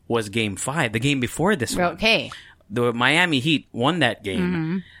good was Game 5, the game before this one. Okay. The Miami Heat won that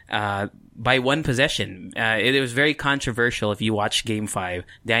game by one possession. It was very controversial if you watch Game 5.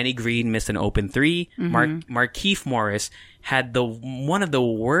 Danny Green missed an open 3. Markieff Morris had one of the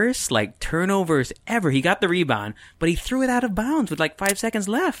worst turnovers ever. He got the rebound, but he threw it out of bounds with 5 seconds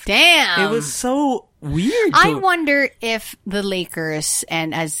left. Damn. It was so weird. I wonder if the Lakers,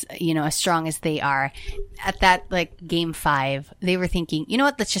 and as strong as they are, at that Game 5, they were thinking, you know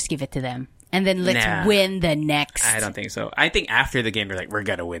what, let's just give it to them. And then let's win the next. I don't think so. I think after the game, they're like, we're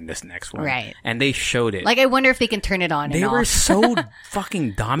going to win this next one. Right. And they showed it. I wonder if they can turn it on They and were off. so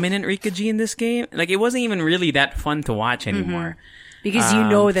fucking dominant, Rika G, in this game. It wasn't even really that fun to watch anymore. Because you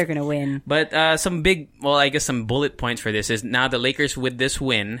know they're going to win. But some bullet points for this is now the Lakers with this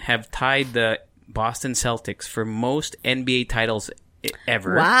win have tied the Boston Celtics for most NBA titles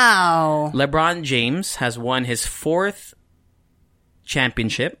ever. Wow. LeBron James has won his 4th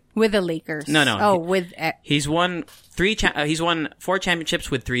championship with the Lakers. No. He's won 4 championships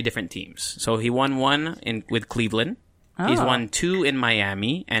with 3 different teams. So he won one with Cleveland. Oh. He's won 2 in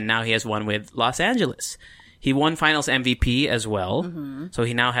Miami, and now he has one with Los Angeles. He won Finals MVP as well. Mm-hmm. So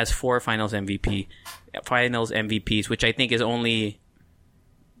he now has 4 Finals MVPs, which I think is only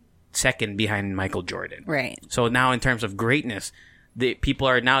second behind Michael Jordan. Right. So now in terms of greatness, the people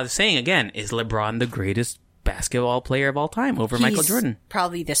are now saying again, is LeBron the greatest basketball player of all time over Michael Jordan?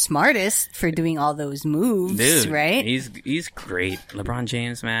 Probably the smartest for doing all those moves, dude, right? He's great. LeBron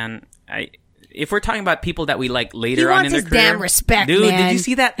James, man. If we're talking about people that we like later on in their career, he wants his damn respect, dude. Man. Did you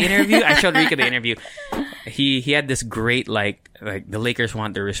see that interview? I showed Rika the interview. He had this great like the Lakers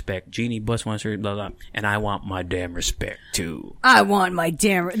want their respect. Jeannie Buss wants her blah blah, and I want my damn respect too. I want my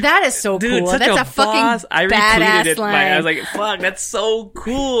damn. That is so dude, cool. That's a fucking I badass retweeted it. line. I was like, "Fuck, that's so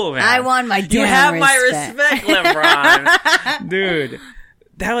cool, man." I want my damn. You have respect. my respect, LeBron, dude.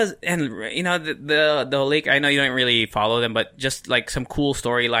 That was, and you know, the Lake, I know you don't really follow them, but just like some cool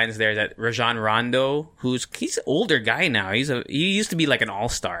storylines there that Rajon Rondo, he's an older guy now. He used to be like an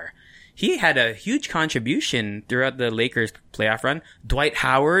all-star. He had a huge contribution throughout the Lakers playoff run. Dwight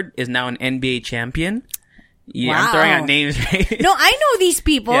Howard is now an NBA champion. Yeah, wow. I'm throwing out names, right? No, I know these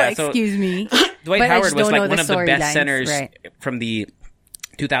people. Yeah, excuse me. Dwight Howard was like one of the best centers from the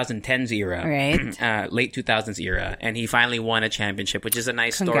 2010s era, right? Late 2000s era, and he finally won a championship, which is a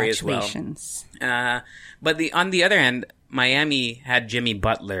nice story as well. But on the other end, Miami had Jimmy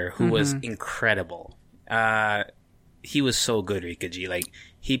Butler, who was incredible. He was so good, Rika G. Like,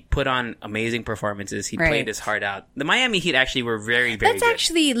 he put on amazing performances. He played his heart out. The Miami Heat actually were very, very good. That's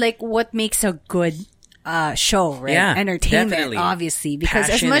actually like what makes a good show, right? Yeah, entertainment, definitely. Obviously, because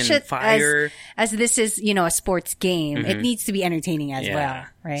passion as much as this is, a sports game, it needs to be entertaining as well,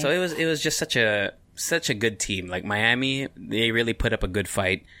 right? So it was just such a good team. Like Miami, they really put up a good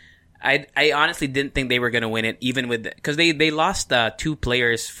fight. I honestly didn't think they were going to win it, even with because they lost 2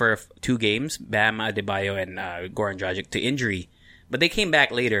 players for 2 games, Bam Adebayo and Goran Dragic, to injury, but they came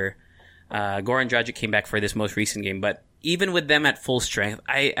back later. Goran Dragic came back for this most recent game, but even with them at full strength,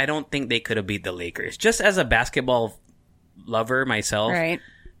 I don't think they could have beat the Lakers. Just as a basketball lover myself, right?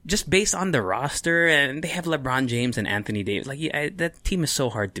 Just based on the roster, and they have LeBron James and Anthony Davis. Like that team is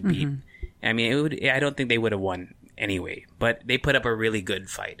so hard to beat. I mean, I don't think they would have won anyway, but they put up a really good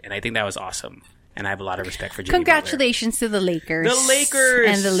fight, and I think that was awesome. And I have a lot of respect for Jimmy Congratulations Butler. To the Lakers. The Lakers!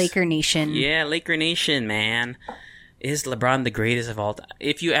 And the Laker Nation. Yeah, Laker Nation, man. Is LeBron the greatest of all time?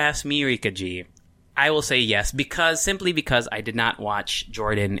 If you ask me, Rika G, I will say yes, simply because I did not watch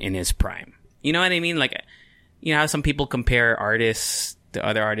Jordan in his prime. You know what I mean? Like, you know how some people compare artists to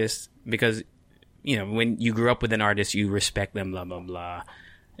other artists because, when you grew up with an artist, you respect them, blah, blah, blah.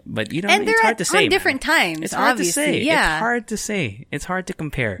 But it's hard to say. On different times, it's hard obviously. To say. Yeah. It's hard to say. It's hard to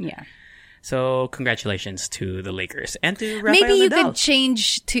compare. Yeah. So congratulations to the Lakers and to Rafael Maybe you Nadal. could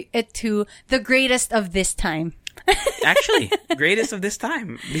change it to the greatest of this time. Actually, greatest of this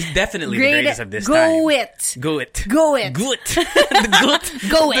time. He's definitely the greatest of this time. Go it. Go it. Go it. Good. The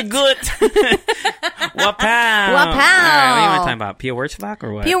good. Go it. The good. Wapow. Wapow. What are you talking about? Pia Wurtzbach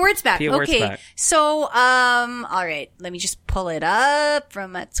or what? Pia Wurtzbach. Pia Okay. Wurtzbach. So, all right. Let me just pull it up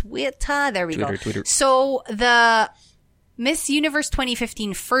from a Twitter. There we go. Twitter. So, the Miss Universe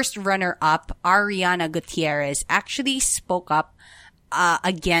 2015 first runner-up, Ariana Gutierrez, actually spoke up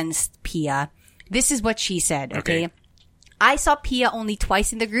against Pia. This is what she said, okay? I saw Pia only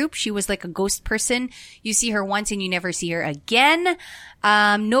twice in the group. She was like a ghost person. You see her once and you never see her again.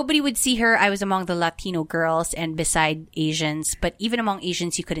 Nobody would see her. I was among the Latino girls and beside Asians, but even among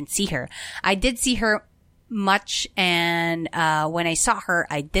Asians, you couldn't see her. I did see her much, and when I saw her,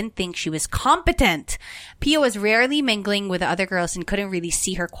 I didn't think she was competent. Pia was rarely mingling with the other girls and couldn't really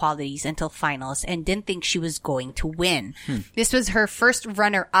see her qualities until finals and didn't think she was going to win. This was her first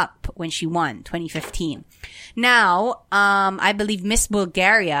runner-up when she won, 2015. Now, I believe Miss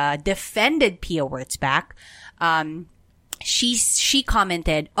Bulgaria defended Pia Wurtzbach. She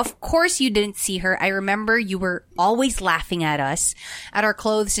commented, "Of course you didn't see her. I remember you were always laughing at us, at our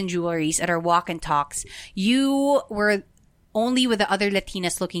clothes and jewelries, at our walk and talks. You were only with the other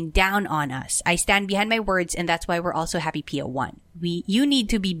Latinas looking down on us. I stand behind my words, and that's why we're also happy Pia won. You need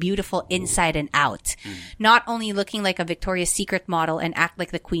to be beautiful inside and out, not only looking like a Victoria's Secret model and act like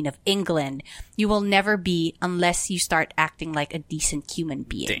the Queen of England. You will never be unless you start acting like a decent human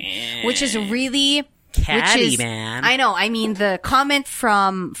being." Damn. Which is really Catty, man. I know. I mean, the comment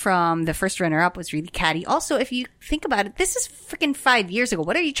from the first runner-up was really catty. Also, if you think about it, this is freaking 5 years ago.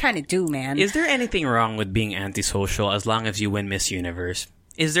 What are you trying to do, man? Is there anything wrong with being antisocial as long as you win Miss Universe?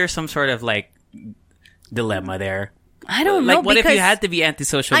 Is there some sort of like dilemma there? I don't know. Like, what if you had to be to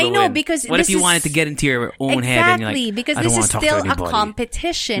antisocial to know, win? because what if you wanted to get into your own head and you're like, because I don't this want is to talk still to a anybody.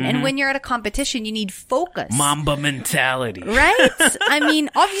 competition. And when you're at a competition, you need focus. Mamba mentality. Right? I mean,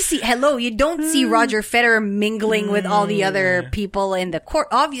 obviously, hello, you don't see Roger Federer mingling with all the other people in the court,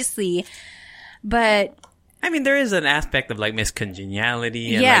 obviously. But I mean, there is an aspect of like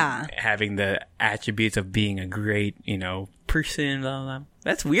miscongeniality and like having the attributes of being a great, person, blah, blah.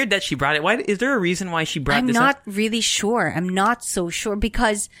 That's weird that she brought it. Why is there a reason why she brought this up? I'm not really sure. I'm not so sure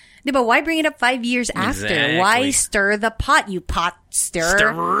because, but why bring it up 5 years after? Exactly. Why stir the pot? You pot stirrer.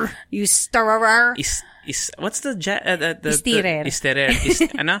 Stirrer. You stirrer. What's the Estirero.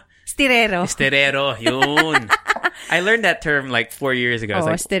 Ano? Stirero. Esterero. Yun. I learned that term like 4 years ago.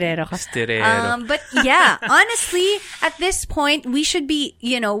 Stirero. Esterero. But yeah, honestly, at this point, we should be,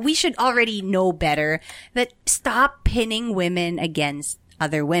 we should already know better that stop pinning women against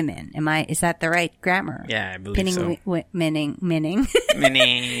other women. Is that the right grammar? Yeah, I believe pinning so. Minning. Minning.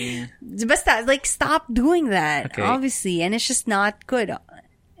 Basta, like, stop doing that, Okay. obviously. And it's just not good.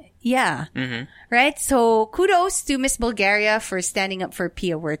 Yeah. Mm-hmm. Right? So, kudos to Miss Bulgaria for standing up for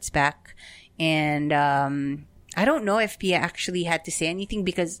Pia Wurtzbach. And, I don't know if Pia actually had to say anything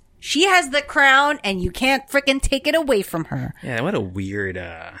because she has the crown and you can't freaking take it away from her. Yeah, what a weird,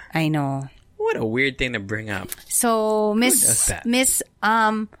 I know. what a weird thing to bring up. So, does that? Miss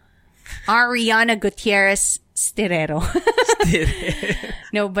Ariana Gutierrez Stirero.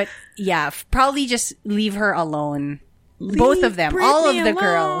 No, but yeah, probably just leave her alone. Both of them. All of the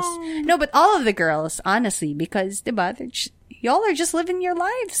girls. No, but all of the girls, honestly, because, diba, y'all are just living your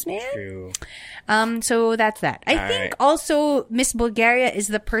lives, man. True. So that's that. I think also Miss Bulgaria is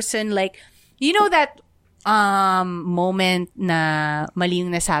the person like, that moment na mali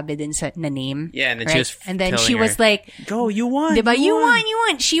yung nasabi din sa na name. Yeah, and then right? she was and then telling she was her, like, "Go, you won, diba? You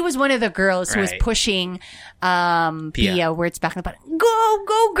won. She was one of the girls who was Right. pushing Pia Wurtzbach na parang,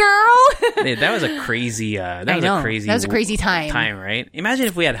 go girl. Yeah, that was a crazy. That was a crazy time. Right? Imagine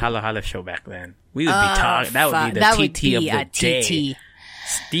if we had Hala Hala show back then. We would be talking. That would be the that TT would be of the a day. TT.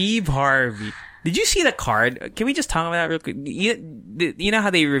 Steve Harvey. Did you see the card? Can we just talk about that real quick? You know how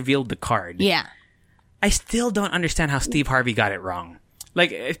they revealed the card? Yeah. I still don't understand how Steve Harvey got it wrong.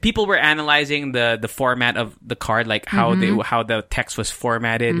 Like, if people were analyzing the format of the card, like how how the text was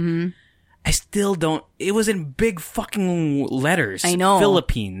formatted, I still don't. It was in big fucking letters. I know.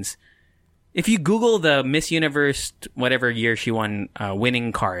 Philippines. If you Google the Miss Universe, whatever year she won,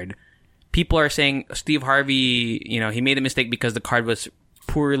 winning card, people are saying Steve Harvey, he made a mistake because the card was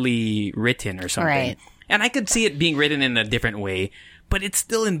poorly written or something. Right. And I could see it being written in a different way, but it's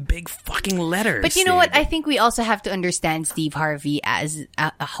still in big fucking letters. But you know what? I think we also have to understand Steve Harvey as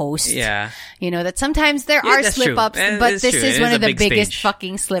a host. Yeah. That sometimes there are that's slip-ups, true. but It's this true. is It one is of a the big biggest stage.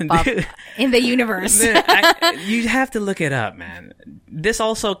 fucking slip-up in the universe. You have to look it up, man. This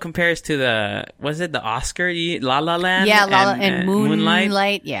also compares to the Oscar, La La Land? Yeah, and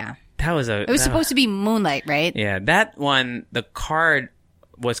Moonlight. Yeah. That was It was supposed to be Moonlight, right? Yeah, that one, the card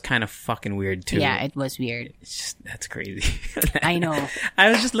was kind of fucking weird too. Yeah, it was weird. It's just, that's crazy. I know. I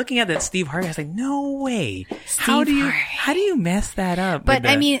was just looking at that Steve Harvey. I was like, no way. How do you mess that up? But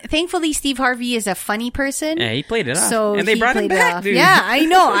I mean, thankfully, Steve Harvey is a funny person. Yeah, he played it off. So and they brought him back, dude. Yeah, I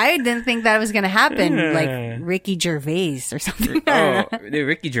know. I didn't think that was going to happen. Like Ricky Gervais or something. Dude,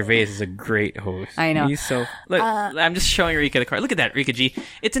 Ricky Gervais is a great host. I know. He's so... Look, I'm just showing Rika the card. Look at that, Rika G.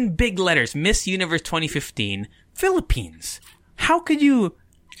 It's in big letters. Miss Universe 2015, Philippines. How could you...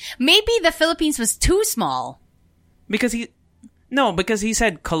 Maybe the Philippines was too small. Because he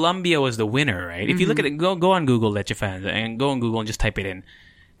said Colombia was the winner, right? If you look at it, go on Google, Leche fans, and go on Google and just type it in.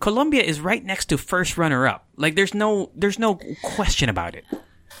 Colombia is right next to first runner-up. Like, there's no question about it.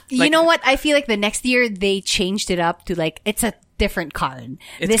 You know what? I feel like the next year they changed it up to like, it's a different card.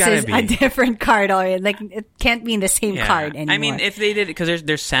 This is a different card already. Like, it can't be in the same card anymore. I mean, if they did it, because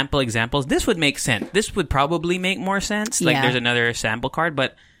there's sample examples, this would make sense. This would probably make more sense. Like, there's another sample card,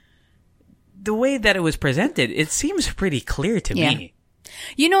 but the way that it was presented, it seems pretty clear to me.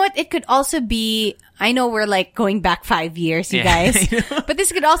 You know what? It could also be, I know we're like going back 5 years, you guys, but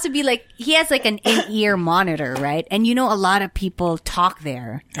this could also be like, he has like an in-ear monitor, right? And a lot of people talk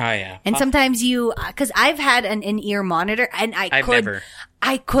there. Oh, yeah. And sometimes because I've had an in-ear monitor and I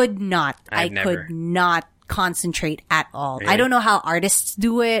could not concentrate at all. Really? I don't know how artists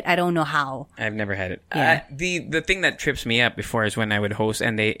do it. I don't know how. I've never had it. Yeah. The thing that trips me up before is when I would host,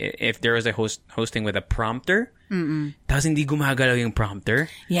 and if there was a hosting with a prompter, tapos hindi gumagalaw yung prompter.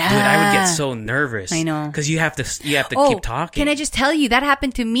 Yeah. Dude, I would get so nervous. I know. Because you have to keep talking. Can I just tell you that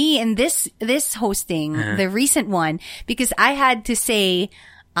happened to me in this hosting, the recent one, because I had to say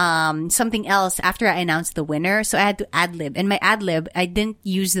something else after I announced the winner. So I had to ad-lib. And my ad-lib, I didn't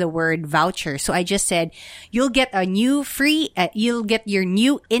use the word voucher. So I just said, you'll get your new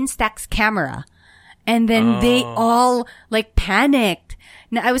Instax camera. And then they all like panicked.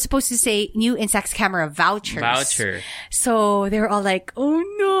 Now, I was supposed to say new Instax camera voucher. So they were all like, oh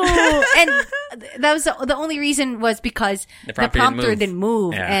no. And that was the only reason was because the prompter didn't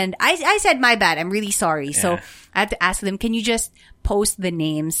move. Yeah. And I said, my bad. I'm really sorry. Yeah. So I had to ask them, can you just post the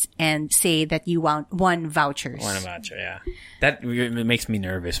names and say that you won vouchers? Won a voucher, yeah. That makes me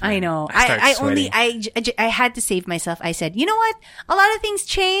nervous, man. I know. I had to save myself. I said, you know what? A lot of things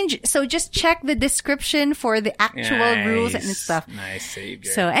change. So just check the description for the actual rules and stuff. Nice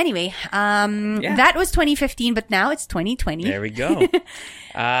savior. So anyway, that was 2015, but now it's 2020. There we go.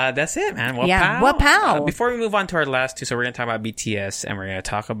 That's it, man. Wapow. Yeah, wapow. Before we move on to our last two, so we're going to talk about BTS and we're going to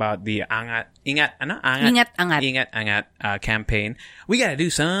talk about the Ingat campaign. We got to do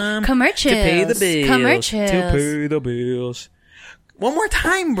some commercials. To pay the bills. Commercials. To pay the bills. One more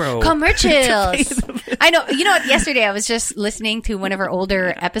time, bro. Commercials. I know. You know what? Yesterday I was just listening to one of our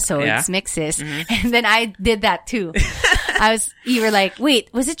older episodes, mixes, and then I did that too. You were like,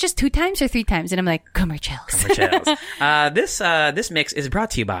 wait, was it just 2 times or 3 times? And I'm like, commercials. This mix is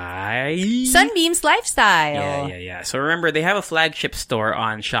brought to you by Sunbeam's Lifestyle. Yeah. So remember, they have a flagship store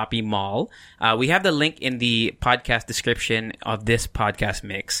on Shopee Mall. We have the link in the podcast description of this podcast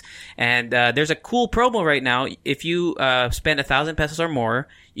mix. And there's a cool promo right now. If you spend 1,000 pesos or more,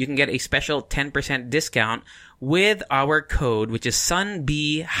 you can get a special 10% discount with our code, which is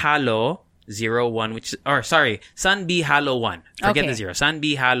SunBHalo01, SunBHalo1. Forget the 0.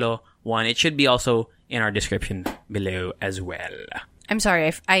 SunBHalo1. It should be also in our description below as well. I'm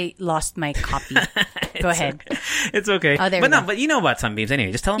sorry, I lost my copy. Go ahead. It's okay. Oh, but you know about Sunbeams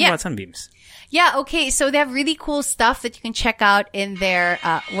anyway. Just tell them about Sunbeams. Yeah, okay. So they have really cool stuff that you can check out in their,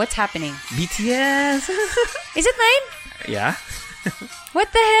 what's happening? BTS. Is it mine? Yeah. What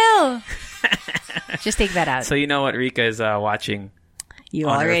the hell? Just take that out. So you know what Rika is watching. You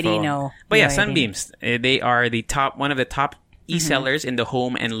already know. But Sunbeams. They are one of the top e-sellers in the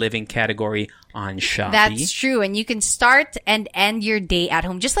home and living category on Shopee. That's true. And you can start and end your day at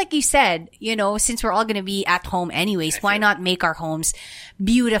home. Just like you said, since we're all going to be at home anyways, why not make our homes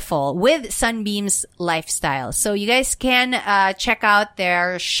beautiful with Sunbeam's Lifestyle? So you guys can check out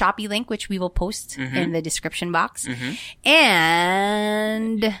their Shopee link, which we will post in the description box.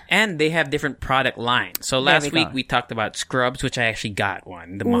 And they have different product lines. So last week we talked about scrubs, which I actually got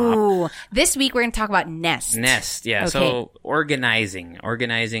one, the mop. Ooh. This week we're going to talk about Nest. Yeah. Okay. So organizing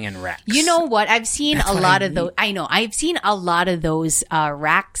and racks. You know what? I've seen a lot of those. I know. I've seen a lot of those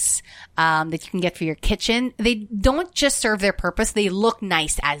racks that you can get for your kitchen. They don't just serve their purpose. They look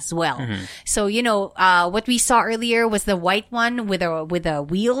nice as well. So, what we saw earlier was the white one with the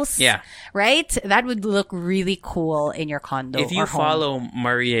wheels. Yeah. Right? That would look really cool in your condo. If you follow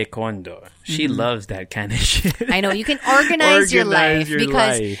Marie Kondo, she loves that kind of shit. I know. You can organize your life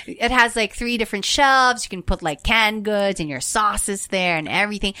because it has like 3 different shelves. You can put like canned goods and your sauces there and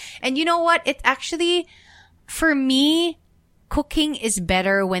everything. And you know what? It actually, for me, cooking is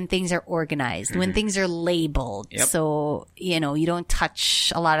better when things are organized, when things are labeled. Yep. So, you don't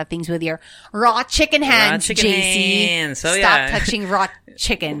touch a lot of things with your raw chicken hands, JC. So, Stop touching raw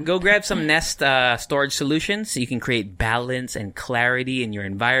chicken. Go grab some Nest storage solutions so you can create balance and clarity in your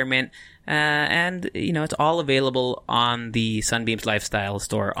environment. And, it's all available on the Sunbeam's Lifestyle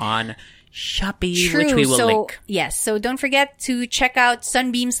store on Shopee, which we will link. Yes. So don't forget to check out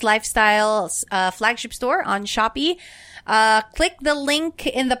Sunbeam's Lifestyle's flagship store on Shopee. Click the link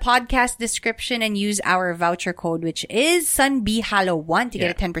in the podcast description and use our voucher code, which is SunBHalo1 to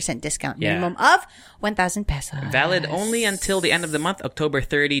get a 10% discount. Minimum of 1,000 pesos. Valid only until the end of the month, October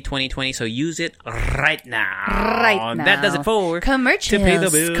 30, 2020. So use it right now. That does it for commercials. To pay the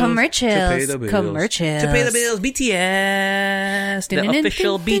bills. Commercials. To pay the bills. Commercials. To pay the bills. BTS. The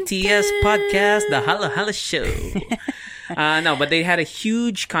official BTS podcast, the Hala Hala Show. No, but they had a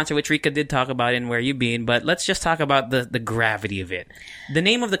huge concert, which Rika did talk about in Where You Been, but let's just talk about the gravity of it. The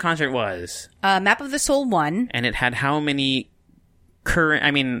name of the concert was? Map of the Soul 1. And it had how many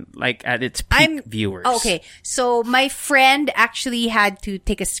like at its peak viewers? Okay, so my friend actually had to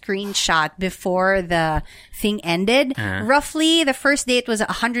take a screenshot before the thing ended. Roughly, the first day it was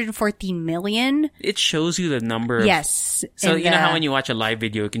 114 million. It shows you the number of... Yes. So you know how when you watch a live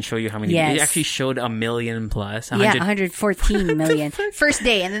video, it can show you how many... Yes. It actually showed 1 million plus. 114 million. First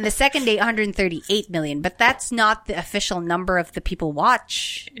day. And then the second day, 138 million. But that's not the official number of the people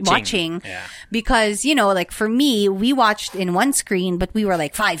watching. Yeah. Because, like for me, we watched in one screen, but we were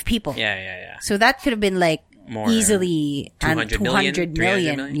like 5 people. Yeah. So that could have been like more easily 200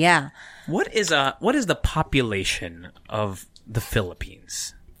 million. Yeah. What is the population of the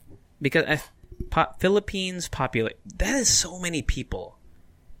Philippines? Because Philippines that is so many people.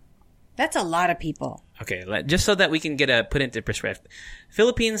 That's a lot of people. Okay, just so that we can put into perspective.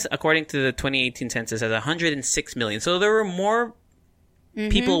 Philippines, according to the 2018 census, has 106 million. So there were more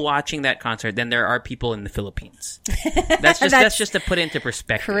people watching that concert than there are people in the Philippines. That's just to put into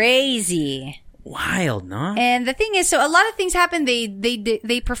perspective. Crazy. Wild, no? And the thing is, so a lot of things happened.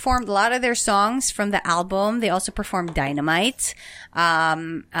 They performed a lot of their songs from the album. They also performed Dynamite,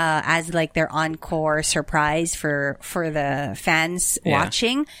 as like their encore surprise for the fans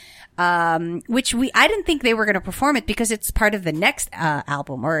watching. Which I didn't think they were going to perform it because it's part of the next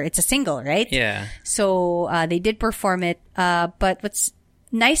album, or it's a single, right? Yeah. So they did perform it. But what's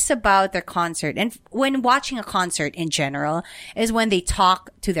nice about their concert, and when watching a concert in general, is when they talk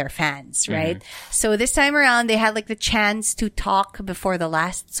to their fans, right? So this time around, they had like the chance to talk before the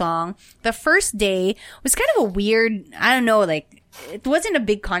last song. The first day was kind of a weird, I don't know, like it wasn't a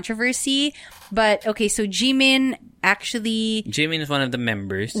big controversy, but okay, so Jimin is one of the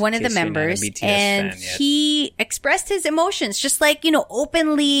members. One of the members. And he expressed his emotions just like,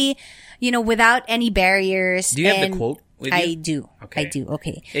 openly, without any barriers. Do you have the quote with you? I do. Okay. I do.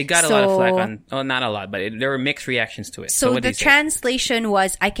 Okay. It got a lot of flack not a lot, but there were mixed reactions to it. So the translation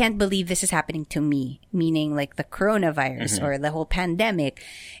was, I can't believe this is happening to me, meaning like the coronavirus or the whole pandemic.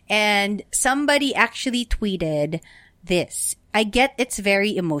 And somebody actually tweeted this. I get it's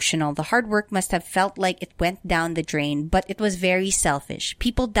very emotional. The hard work must have felt like it went down the drain, but it was very selfish.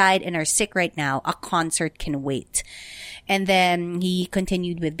 People died and are sick right now. A concert can wait. And then he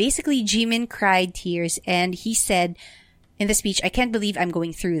continued with basically Jimin cried tears and he said in the speech, I can't believe I'm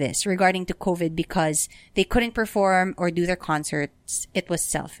going through this regarding to COVID because they couldn't perform or do their concerts. It was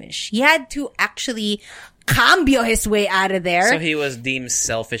selfish. He had to actually cambio his way out of there. So he was deemed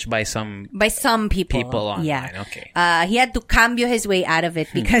selfish by some people online. Yeah. Okay. He had to cambio his way out of it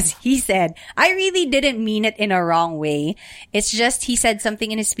because he said, I really didn't mean it in a wrong way. It's just he said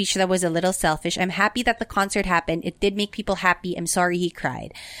something in his speech that was a little selfish. I'm happy that the concert happened. It did make people happy. I'm sorry he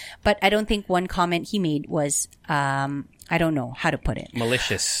cried. But I don't think one comment he made was, I don't know how to put it.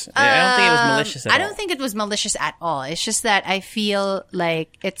 Malicious. I don't think it was malicious at all. I don't think it was malicious at all. It's just that I feel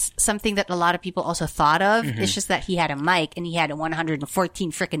like it's something that a lot of people also thought of. It's just that he had a mic and he had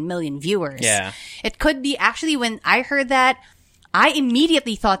 114 freaking million viewers. Yeah. It could be, actually, when I heard that, I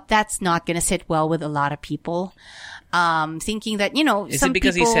immediately thought that's not going to sit well with a lot of people. Thinking that, Is it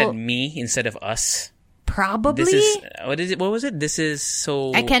because he said me instead of us? Probably. What was it? This is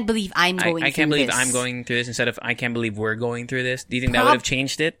so... I can't believe I'm going through this. I can't believe I'm going through this instead of I can't believe we're going through this. Do you think that would have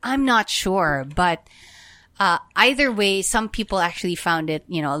changed it? I'm not sure, but either way, some people actually found it,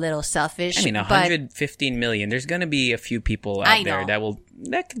 a little selfish. I mean, 115 million. There's going to be a few people out there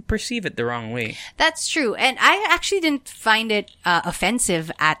that can perceive it the wrong way. That's true. And I actually didn't find it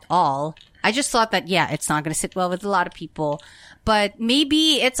offensive at all. I just thought that, it's not going to sit well with a lot of people. But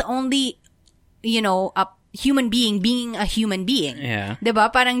maybe it's only... a human being a human being. Yeah.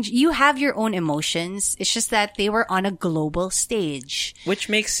 Diba? Parang you have your own emotions. It's just that they were on a global stage. Which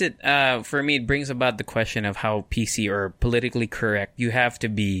makes it, for me, it brings about the question of how PC or politically correct you have to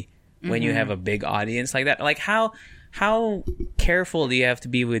be when you have a big audience like that. Like how careful do you have to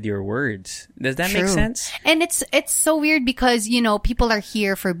be with your words? Does that make sense? And it's so weird because, people are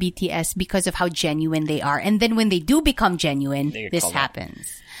here for BTS because of how genuine they are. And then when they do become genuine, this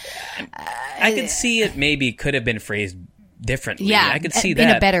happens. I could see it maybe could have been phrased differently. Yeah, I could see that.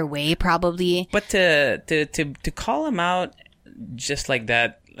 In a better way, probably. But to call him out just like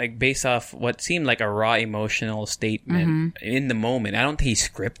that, like based off what seemed like a raw emotional statement in the moment, I don't think he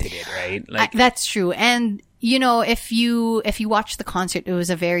scripted it, right? Like that's true. And if you watch the concert, it was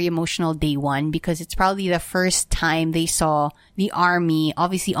a very emotional day one because it's probably the first time they saw the ARMY,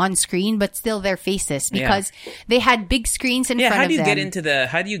 obviously on screen, but still their faces because they had big screens in front of them. How do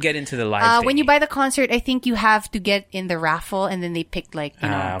you get into the live when you buy the concert, I think you have to get in the raffle and then they picked a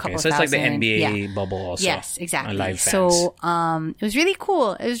couple so it's thousand. like the NBA bubble also. Yes, exactly. Live fans. So, it was really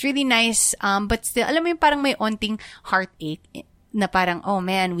cool. It was really nice. But still, alam mo yung parang may onting heartache na parang, oh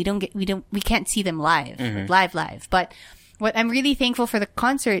man, we can't see them live, live. But what I'm really thankful for the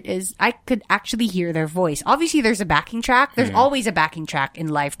concert is I could actually hear their voice. Obviously, there's a backing track. There's always a backing track in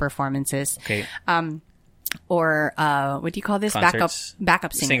live performances. Okay. Or what do you call this? Concerts.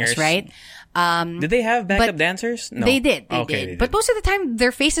 Backup singers, right? Did they have backup dancers? No. They did. They Okay, did. But most of the time,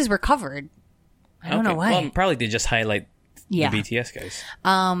 their faces were covered. I don't know why. Well, probably they just highlight the BTS guys.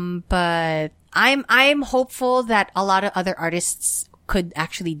 But I'm hopeful that a lot of other artists could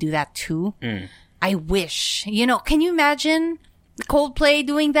actually do that too. I wish. Can you imagine Coldplay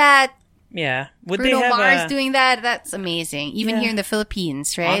doing that? Yeah. Would Bruno they have Mars doing that? That's amazing. Even here in the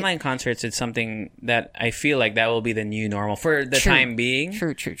Philippines, right? Online concerts is something that I feel like that will be the new normal for the time being.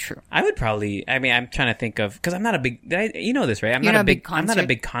 True. I would probably, I'm trying to think of, because I'm not a big, you know this, right? You're not a big I'm not a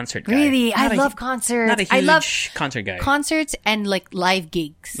big concert guy. Really? I love concerts. Not a huge I love concert guy. Concerts and like live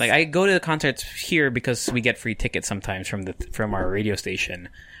gigs. Like I go to the concerts here because we get free tickets sometimes from our radio station.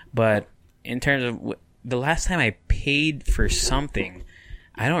 But in terms of the last time I paid for something,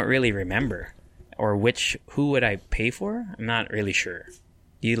 I don't really remember. Or who would I pay for? I'm not really sure.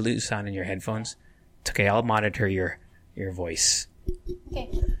 Do you lose sound in your headphones? It's okay, I'll monitor your voice.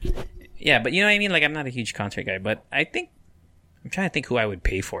 Okay. Yeah, but you know what I mean? Like, I'm not a huge concert guy, but I'm trying to think who I would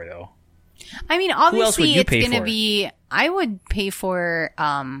pay for, though. I mean, obviously, it's going to be, I would pay for,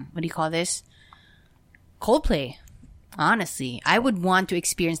 what do you call this? Coldplay. Honestly, I would want to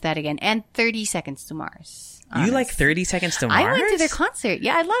experience that again. And 30 Seconds to Mars. Honestly. You like 30 Seconds to Mars? I went to their concert.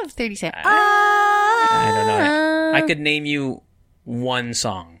 Yeah, I love 30 Seconds. I don't know. I could name you one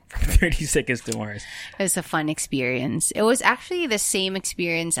song from 30 Seconds to Mars. It was a fun experience. It was actually the same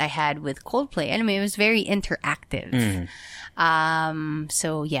experience I had with Coldplay. I mean, it was very interactive.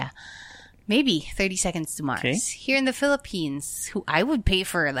 So, yeah. Maybe 30 Seconds to Mars. Okay. Here in the Philippines, who I would pay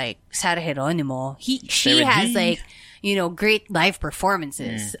for, like, Sarah Geronimo. She has, like, great live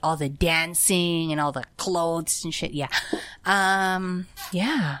performances. All the dancing and all the clothes and shit. Yeah.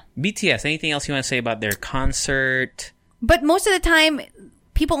 Yeah. BTS, anything else you want to say about their concert? But most of the time,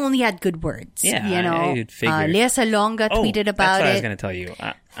 people only had good words. Yeah, I figured. Lea Salonga tweeted about that's what it. I was going to tell you.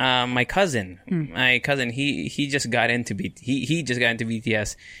 My cousin, he just got into he just got into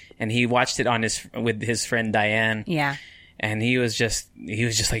BTS, and he watched it with his friend Diane. Yeah, and he was just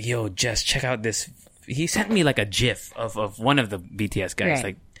like, "Yo, Jess, check out this." He sent me like a GIF of one of the BTS guys. Right.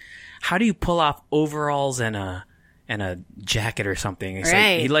 Like, how do you pull off overalls and a jacket or something? It's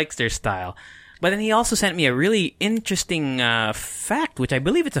like he likes their style. But then he also sent me a really interesting fact, which I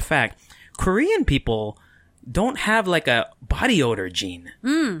believe it's a fact. Korean people don't have like a body odor gene.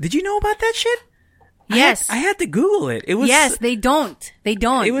 Did you know about that shit? Yes. I had to Google it. It was Yes, they don't. They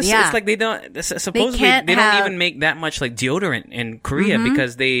don't. It's like they don't supposedly they don't even make that much like deodorant in Korea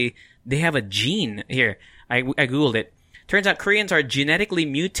because they have a gene. Here, I Googled it. Turns out Koreans are genetically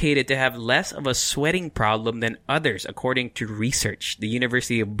mutated to have less of a sweating problem than others, according to research. The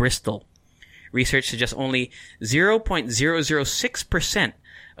University of Bristol. Research suggests only 0.006%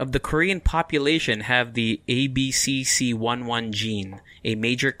 of the Korean population have the ABCC11 gene, a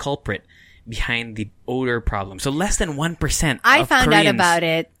major culprit behind the odor problem. So less than 1% I found out about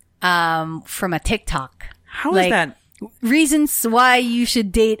it from a TikTok. How is that? Reasons why you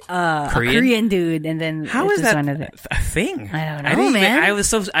should date a Korean dude, and then how is that a thing? I don't know, man. I was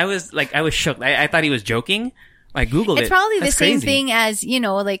shook. I thought he was joking. I Googled it. It's probably That's the same crazy. thing as,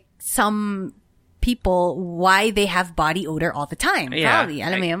 like some people, why they have body odor all the time. Yeah. Probably.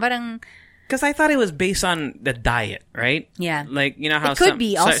 Alam mo yun, parang... Because I thought it was based on the diet, right? Yeah. Like, how it could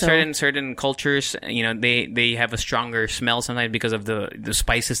be also. certain cultures, they have a stronger smell sometimes because of the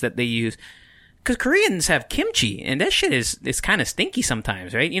spices that they use. Because Koreans have kimchi, and that shit is kind of stinky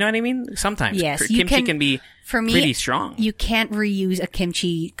sometimes, right? You know what I mean? Sometimes. Yes. Kimchi can be for me, pretty strong. You can't reuse a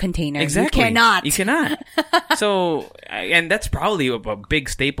kimchi container. Exactly. You cannot. So, and that's probably a big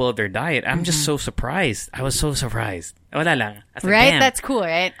staple of their diet. I'm just so surprised. I was so surprised. Wala lang. Right? That's cool,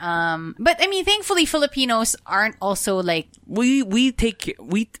 right? But I mean, thankfully, Filipinos aren't also like... We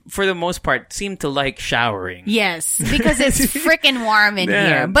for the most part, seem to like showering. Yes, because it's freaking warm in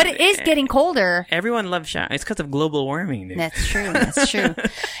here. But it is getting colder. Everyone loves showering. It's because of global warming, dude. That's true.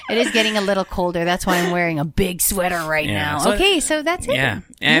 It is getting a little colder. That's why I'm wearing a big sweater right now. So that's it. Yeah.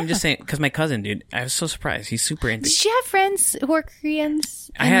 And I'm just saying, because my cousin, dude, I was so surprised. He's super into... Did you have friends who are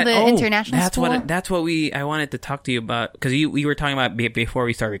Koreans in the international school? That's what I wanted to talk to you about, because we were talking about before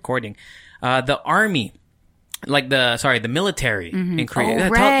we start recording. The army, like the military in Korea.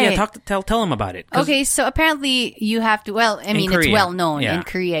 Right. Tell them about it. Okay, so apparently you have to, it's well known in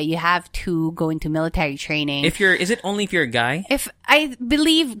Korea. You have to go into military training. Is it only if you're a guy? I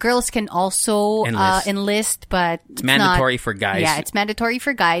believe girls can also enlist, but it's mandatory for guys. Yeah, it's mandatory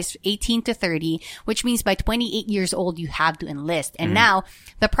for guys, 18 to 30, which means by 28 years old, you have to enlist. And now,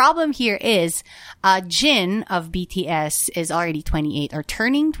 the problem here is, Jin of BTS is already 28 or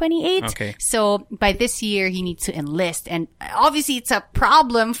turning 28. Okay. So by this year, he needs to enlist. And obviously, it's a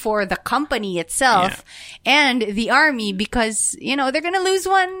problem for the company itself and the army because, they're going to lose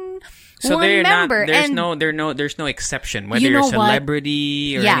one member. There's no exception, whether you're a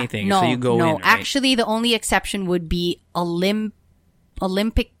celebrity or anything. No, so you go in, right? Actually, the only exception would be Olympic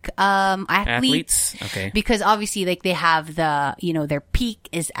athletes. Okay. Because obviously, like, they have their peak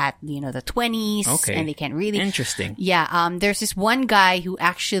is at, the 20s. Okay. And they can't really. Interesting. Yeah. There's this one guy who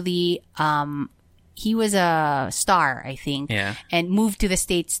actually, he was a star, I think. Yeah. And moved to the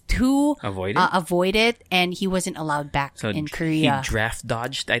States to avoid it. And he wasn't allowed back in Korea. He draft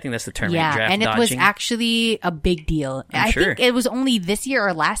dodged. I think that's the term. Yeah. Right? Draft And it dodging. was actually a big deal. I think it was only this year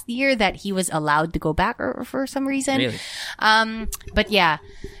or last year that he was allowed to go back or for some reason. Really? But yeah,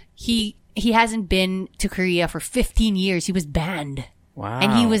 he hasn't been to Korea for 15 years. He was banned. Wow.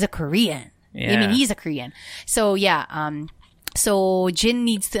 And he was a Korean. Yeah. I mean, he's a Korean. So yeah, so Jin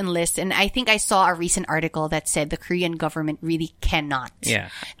needs to enlist, and I think I saw a recent article that said the Korean government really cannot. Yeah.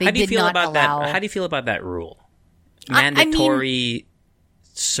 How do you feel about that? How do you feel about that rule? Mandatory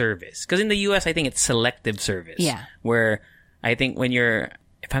service. Because in the US, I think it's selective service. Yeah. Where I think when you're,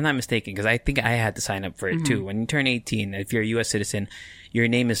 if I'm not mistaken, because I think I had to sign up for it too. When you turn 18, if you're a US citizen, your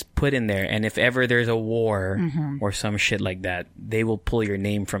name is put in there, and if ever there's a war or some shit like that, they will pull your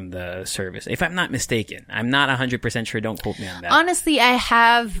name from the service. If I'm not mistaken. I'm not 100% sure. Don't quote me on that. Honestly, I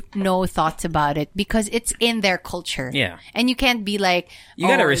have no thoughts about it because it's in their culture. Yeah. And you can't be like... You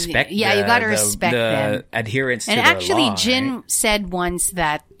gotta respect you gotta respect them. The adherence to and the actually, law, Jin right? said once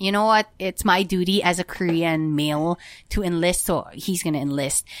that, you know what, it's my duty as a Korean male to enlist, so he's gonna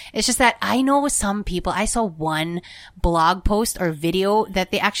enlist. It's just that I know some people, I saw one blog post or video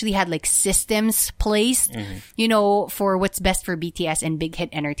that they actually had like systems placed, for what's best for BTS and Big Hit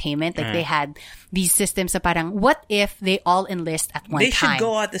Entertainment. Like they had these systems of parang, what if they all enlist at one time? They should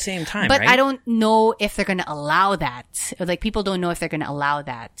go at the same time, but right? I don't know if they're gonna allow that. Like, people don't know if they're gonna allow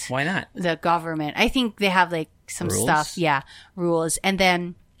that. Why not? The government. I think they have like some Rules? stuff. Yeah, rules. And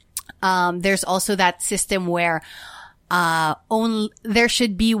then there's also that system where there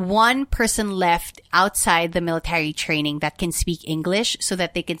should be one person left outside the military training that can speak English so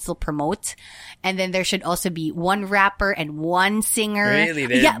that they can still promote. And then there should also be one rapper and one singer. Really?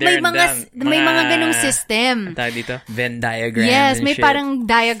 May mga ganung system. Ang tawag dito? Venn diagram. Yes, and may shit. parang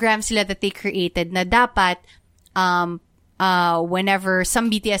diagram sila that they created na dapat whenever some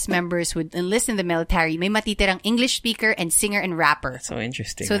BTS members would enlist in the military, may matitirang English speaker and singer and rapper. That's so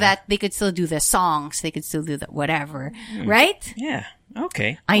interesting. So that they could still do the songs, they could still do the whatever. Right? Yeah.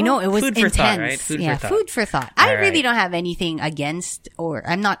 Okay. I know, it was food for intense. thought, right? Food for thought. Food for thought. All I really right. don't have anything against, or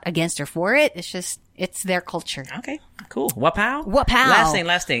I'm not against or for it. It's just, it's their culture. Okay, cool. Wapow? Wapow.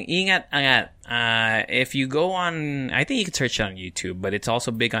 Last thing. Ingat, angat. If you go on, I think you can search it on YouTube, but it's also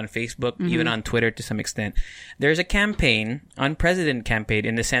big on Facebook, even on Twitter to some extent. There's a campaign, unprecedented campaign,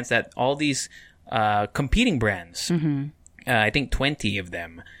 in the sense that all these competing brands, I think 20 of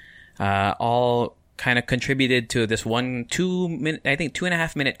them, all kind of contributed to this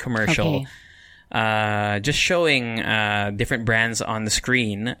 2.5 minute commercial, just showing different brands on the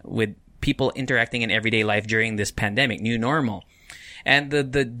screen with people interacting in everyday life during this pandemic, new normal. And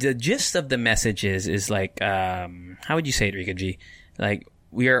the gist of the message is like, how would you say it, Rika G? Like,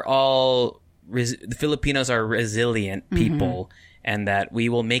 we are all, the Filipinos are resilient people, and that we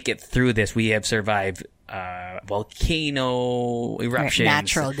will make it through this. We have survived volcano eruptions,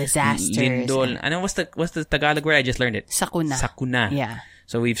 natural disasters. Lindol. I know what's the Tagalog word? I just learned it. Sakuna. Yeah.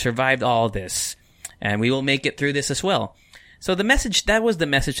 So we've survived all this, and we will make it through this as well. So that was the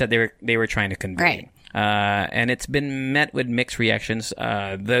message that they were trying to convey. Right. And it's been met with mixed reactions.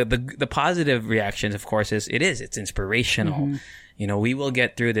 The positive reactions, of course, it's inspirational. We will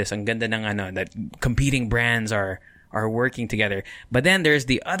get through this. Ang ganda ng that competing brands are working together. But then there's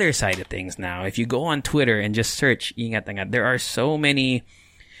the other side of things now. If you go on Twitter and just search Ingat Angat, there are so many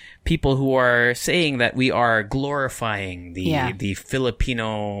people who are saying that we are glorifying the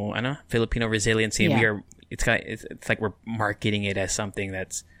Filipino resiliency, and it's like we're marketing it as something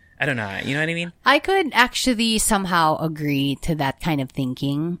that's, I don't know, you know what I mean? I could actually somehow agree to that kind of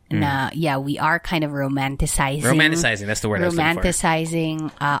thinking. We are kind of romanticizing. Romanticizing, that's the word I was looking for.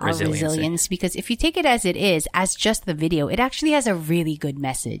 Romanticizing our resilience, because if you take it as it is, as just the video, it actually has a really good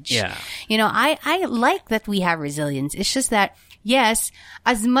message. Yeah. I like that we have resilience. It's just that, yes,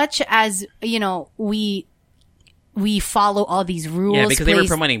 as much as, we we follow all these rules. Yeah, because they were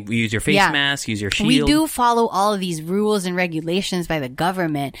promoting use your face mask, use your shield. We do follow all of these rules and regulations by the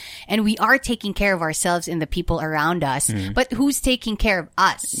government, and we are taking care of ourselves and the people around us. But who's taking care of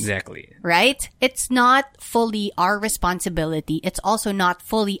us? Exactly. Right? It's not fully our responsibility. It's also not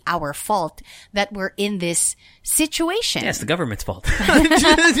fully our fault that we're in this situation. Yeah, it's the government's fault.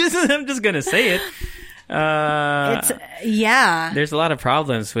 I'm just going to say it. There's a lot of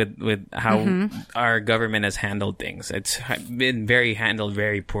problems with how our government has handled things. It's been handled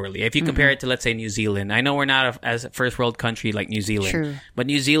very poorly. If you compare it to, let's say, New Zealand, I know we're not as a first world country like New Zealand, but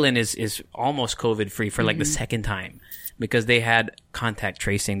New Zealand is almost COVID free for like the second time because they had contact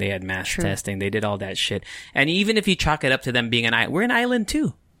tracing, they had mass testing, they did all that shit. And even if you chalk it up to them being an island, we're an island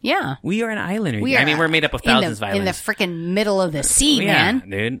too. Yeah. We are an island. We're made up of thousands of islands. In the freaking middle of the sea, man.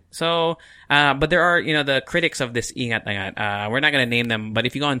 Dude. So, but there are, the critics of this Ingat Angat. We're not going to name them, but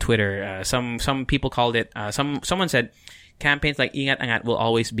if you go on Twitter, some people called it, someone said, campaigns like Ingat Angat will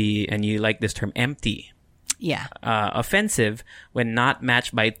always be, and you like this term, empty. Yeah. Offensive when not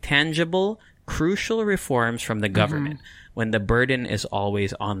matched by tangible, crucial reforms from the government, when the burden is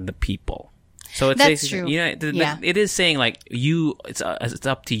always on the people. So that's true. It is saying like it's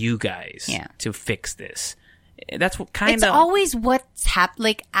up to you guys to fix this. That's what It's always what's happened.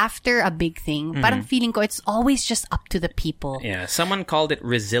 Like after a big thing, parang feeling ko it's always just up to the people. Yeah, someone called it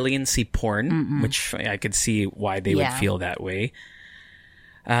resiliency porn, which I could see why they would feel that way.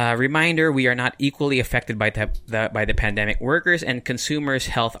 Reminder: we are not equally affected by the pandemic. Workers and consumers'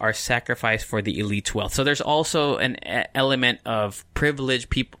 health are sacrificed for the elite's wealth. So there's also an element of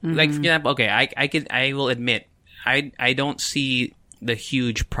privileged people. Like, for example, okay, I will admit, I don't see the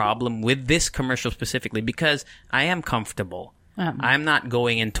huge problem with this commercial specifically because I am comfortable. I'm not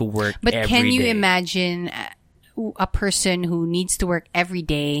going into work. But every can you day. imagine a person who needs to work every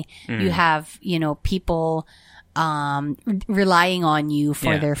day? You have people relying on you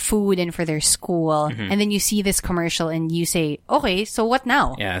for their food and for their school, and then you see this commercial and you say, okay, so what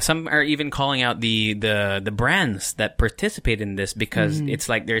now? Yeah, some are even calling out the brands that participate in this because it's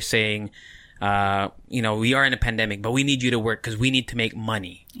like they're saying, we are in a pandemic, but we need you to work because we need to make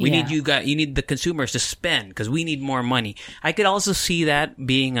money. We need you need the consumers to spend because we need more money. I could also see that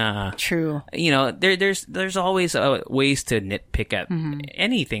being true. There's always ways to nitpick at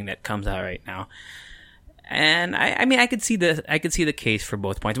anything that comes out right now. And I could see the case for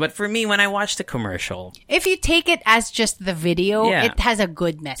both points. But for me, when I watched the commercial, if you take it as just the video, it has a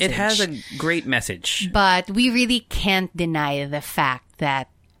good message. It has a great message. But we really can't deny the fact that,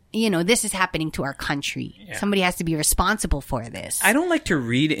 this is happening to our country. Yeah. Somebody has to be responsible for this. I don't like to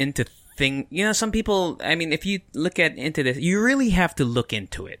read into things. Some people, if you look into this, you really have to look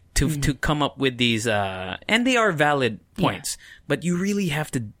into it to come up with these, and they are valid points, but you really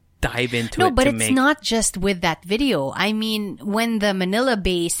have to dive into it. No, but it's not just with that video. I mean, when the Manila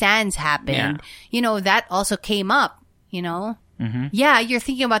Bay Sands happened, that also came up, Yeah, you're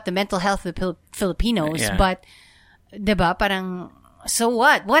thinking about the mental health of the Filipinos, but, diba, parang, so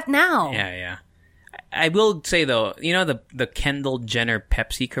what? What now? Yeah. I will say though, the Kendall Jenner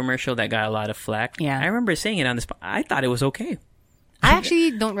Pepsi commercial that got a lot of flack? Yeah. I remember saying it on this, I thought it was okay. I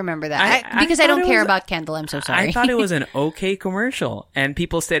actually don't remember that because I don't care about Kendall. I'm so sorry. I thought it was an okay commercial, and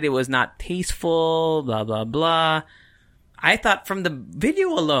people said it was not tasteful. Blah blah blah. I thought from the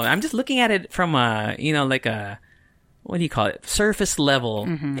video alone, I'm just looking at it from like a what do you call it? Surface level.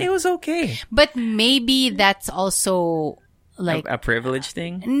 It was okay, but maybe that's also like a privilege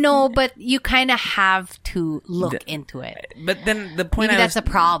thing. No, but you kind of have to look into it. But then the point that's a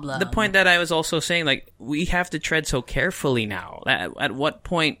problem. The point that I was also saying, like, we have to tread so carefully now. At what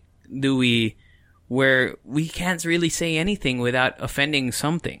point do where we can't really say anything without offending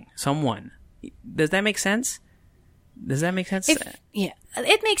someone? Does that make sense? It makes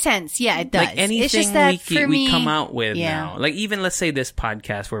sense. Yeah, it does. Like anything it's just that we come out with now. Like even let's say this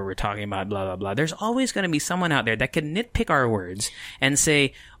podcast where we're talking about blah, blah, blah. There's always going to be someone out there that can nitpick our words and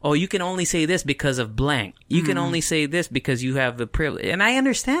say, oh, you can only say this because of blank. You can only say this because you have the privilege. And I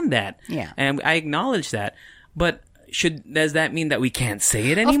understand that. Yeah. And I acknowledge that. But does that mean that we can't say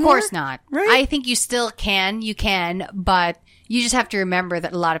it anymore? Of course not. Right? I think you still can. You can, but you just have to remember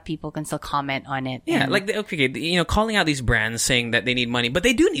that a lot of people can still comment on it. Yeah, calling out these brands saying that they need money, but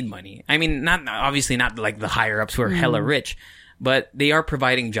they do need money. I mean, obviously not like the higher ups who are hella rich, but they are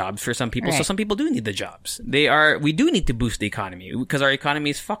providing jobs for some people. Right. So some people do need the jobs. We do need to boost the economy because our economy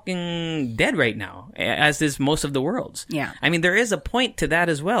is fucking dead right now, as is most of the world's. Yeah. I mean, there is a point to that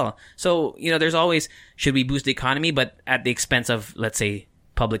as well. So, there's always, should we boost the economy, but at the expense of, let's say,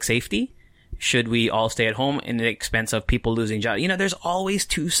 public safety? should we all stay at home in the expense of people losing jobs? There's always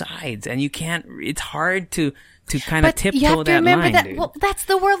two sides, and it's hard to kind of tiptoe that line. But you have to remember that, dude. well, that's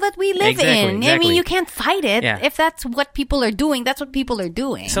the world that we live in. Exactly. I mean, you can't fight it. Yeah. If that's what people are doing, that's what people are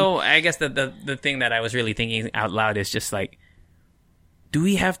doing. So I guess the thing that I was really thinking out loud is just like, do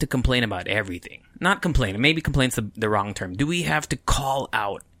we have to complain about everything? Not complain. Maybe complain's the wrong term. Do we have to call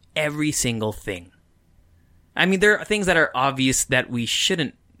out every single thing? I mean, there are things that are obvious that we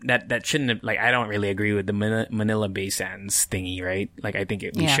shouldn't, that shouldn't have, like, I don't really agree with the Manila Bay Sands thingy, right? Like, I think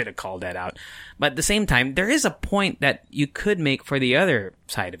we should have called that out. But at the same time, there is a point that you could make for the other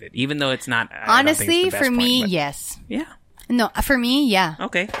side of it, even though it's not, honestly, for me, yes. Yeah. No, for me, yeah.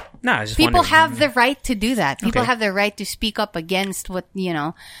 Okay. No, I just people wondering. have the right to do that. People Okay. have the right to speak up against what,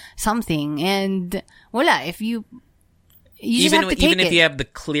 something. And voila, if you just have to take even if it. you have the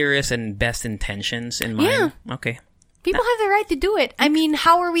clearest and best intentions in mind. Yeah. Okay. People have the right to do it. I mean,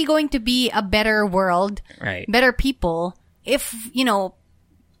 how are we going to be a better world, Right. better people, if,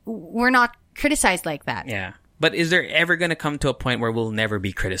 we're not criticized like that? Yeah. But is there ever going to come to a point where we'll never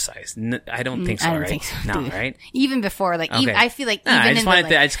be criticized? I don't think so, I don't right? think so, No, dude. right? Even before, like, Okay. I feel like Nah, even I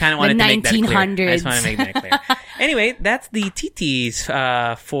just kind of wanted to make that clear. 1900s. I just want to make that clear. Anyway, that's the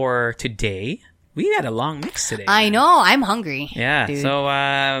TTs for today. We had a long mix today. I know. I'm hungry. Yeah. dude.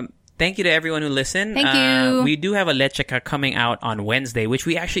 So, thank you to everyone who listened. Thank you. We do have a Lecheca coming out on Wednesday, which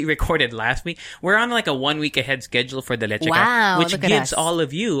we actually recorded last week. We're on like a 1 week ahead schedule for the Lecheca, Wow, which look at gives us. all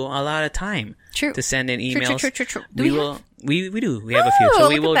of you a lot of time True. to send in True, emails. true. We do. We have a few. Oh, So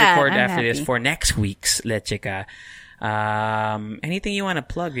we look at will that. record I'm after this happy. for next week's Lecheca. Anything you want to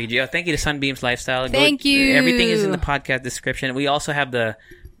plug, Reggie? Oh, thank you to Sunbeams Lifestyle. Thank you. Everything is in the podcast description. We also have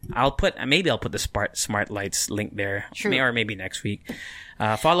I'll put the Smart Lights link there. True. Or maybe next week.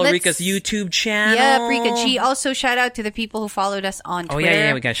 Follow Let's- Rika's YouTube channel. Yeah, Rika G. Also, shout out to the people who followed us on Oh, Twitter.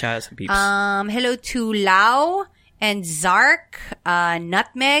 yeah, we got shout out some peeps. Hello to Lau and Zark.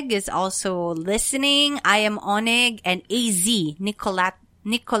 Nutmeg is also listening. I am Onig and AZ,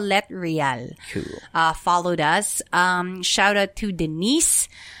 Nicolette Real. Cool. Followed us. Shout out to Denise.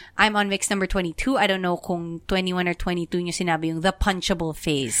 I'm on mix number 22. I don't know kung 21 or 22 nyo sinabi yung the punchable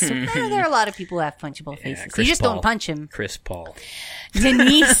face. So, there are a lot of people who have punchable faces. You Chris just Paul. don't punch him. Chris Paul.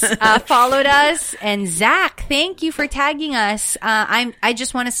 Denise followed us, and Zach, thank you for tagging us. I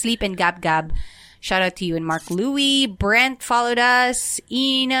just want to sleep and gab. Shout out to you and Mark Louie. Brent followed us.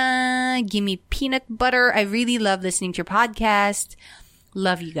 Ina, give me peanut butter. I really love listening to your podcast.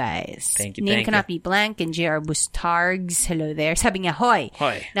 Love you guys. Thank you, Name thank cannot you. be blank and JR Bustargs. Hello there. Sabi niya, hoy.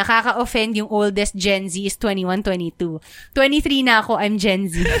 Hoy. Nakaka-offend yung oldest Gen Z is 21, 22. 23 na ako, I'm Gen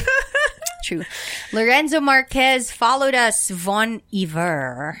Z. True. Lorenzo Marquez followed us. Von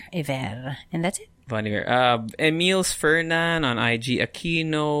Iver. And that's it. Funnier. Emil's Fernan on IG.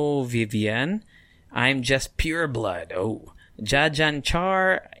 Aquino Vivian. I'm just pure blood. Oh. Jajan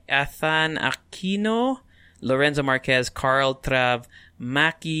Char. Athan Aquino. Lorenzo Marquez. Carl Trav.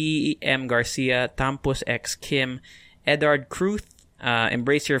 Maki M. Garcia. Tampus X Kim. Edard Kruth.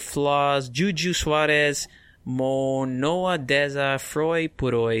 Embrace Your Flaws. Juju Suarez. Monoa Deza. Froy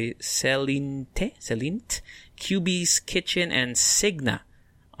Puroy. Celint. QB's Kitchen. And Signa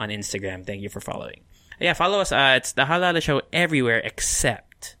on Instagram. Thank you for following. Yeah, follow us. It's the Halala Show everywhere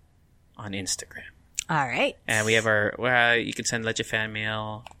except on Instagram. All right. And we have you can send Leche fan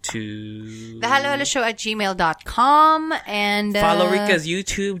mail to thehallohallashow@gmail.com and follow Rika's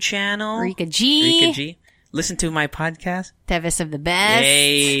YouTube channel. Rika G. Listen to my podcast. Tevis of the Best.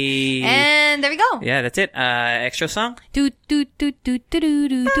 Yay. And there we go. Yeah, that's it. Extra song.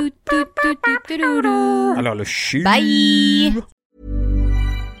 Bye.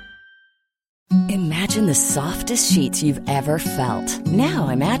 Imagine the softest sheets you've ever felt. Now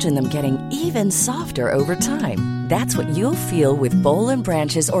imagine them getting even softer over time. That's what you'll feel with Boll &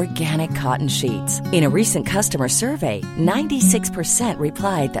 Branch's organic cotton sheets. In a recent customer survey, 96%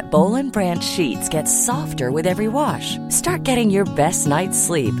 replied that Boll & Branch sheets get softer with every wash. Start getting your best night's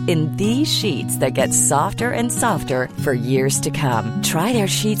sleep in these sheets that get softer and softer for years to come. Try their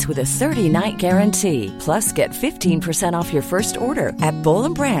sheets with a 30-night guarantee. Plus, get 15% off your first order at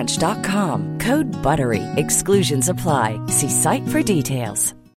bollandbranch.com. Code BUTTERY. Exclusions apply. See site for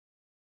details.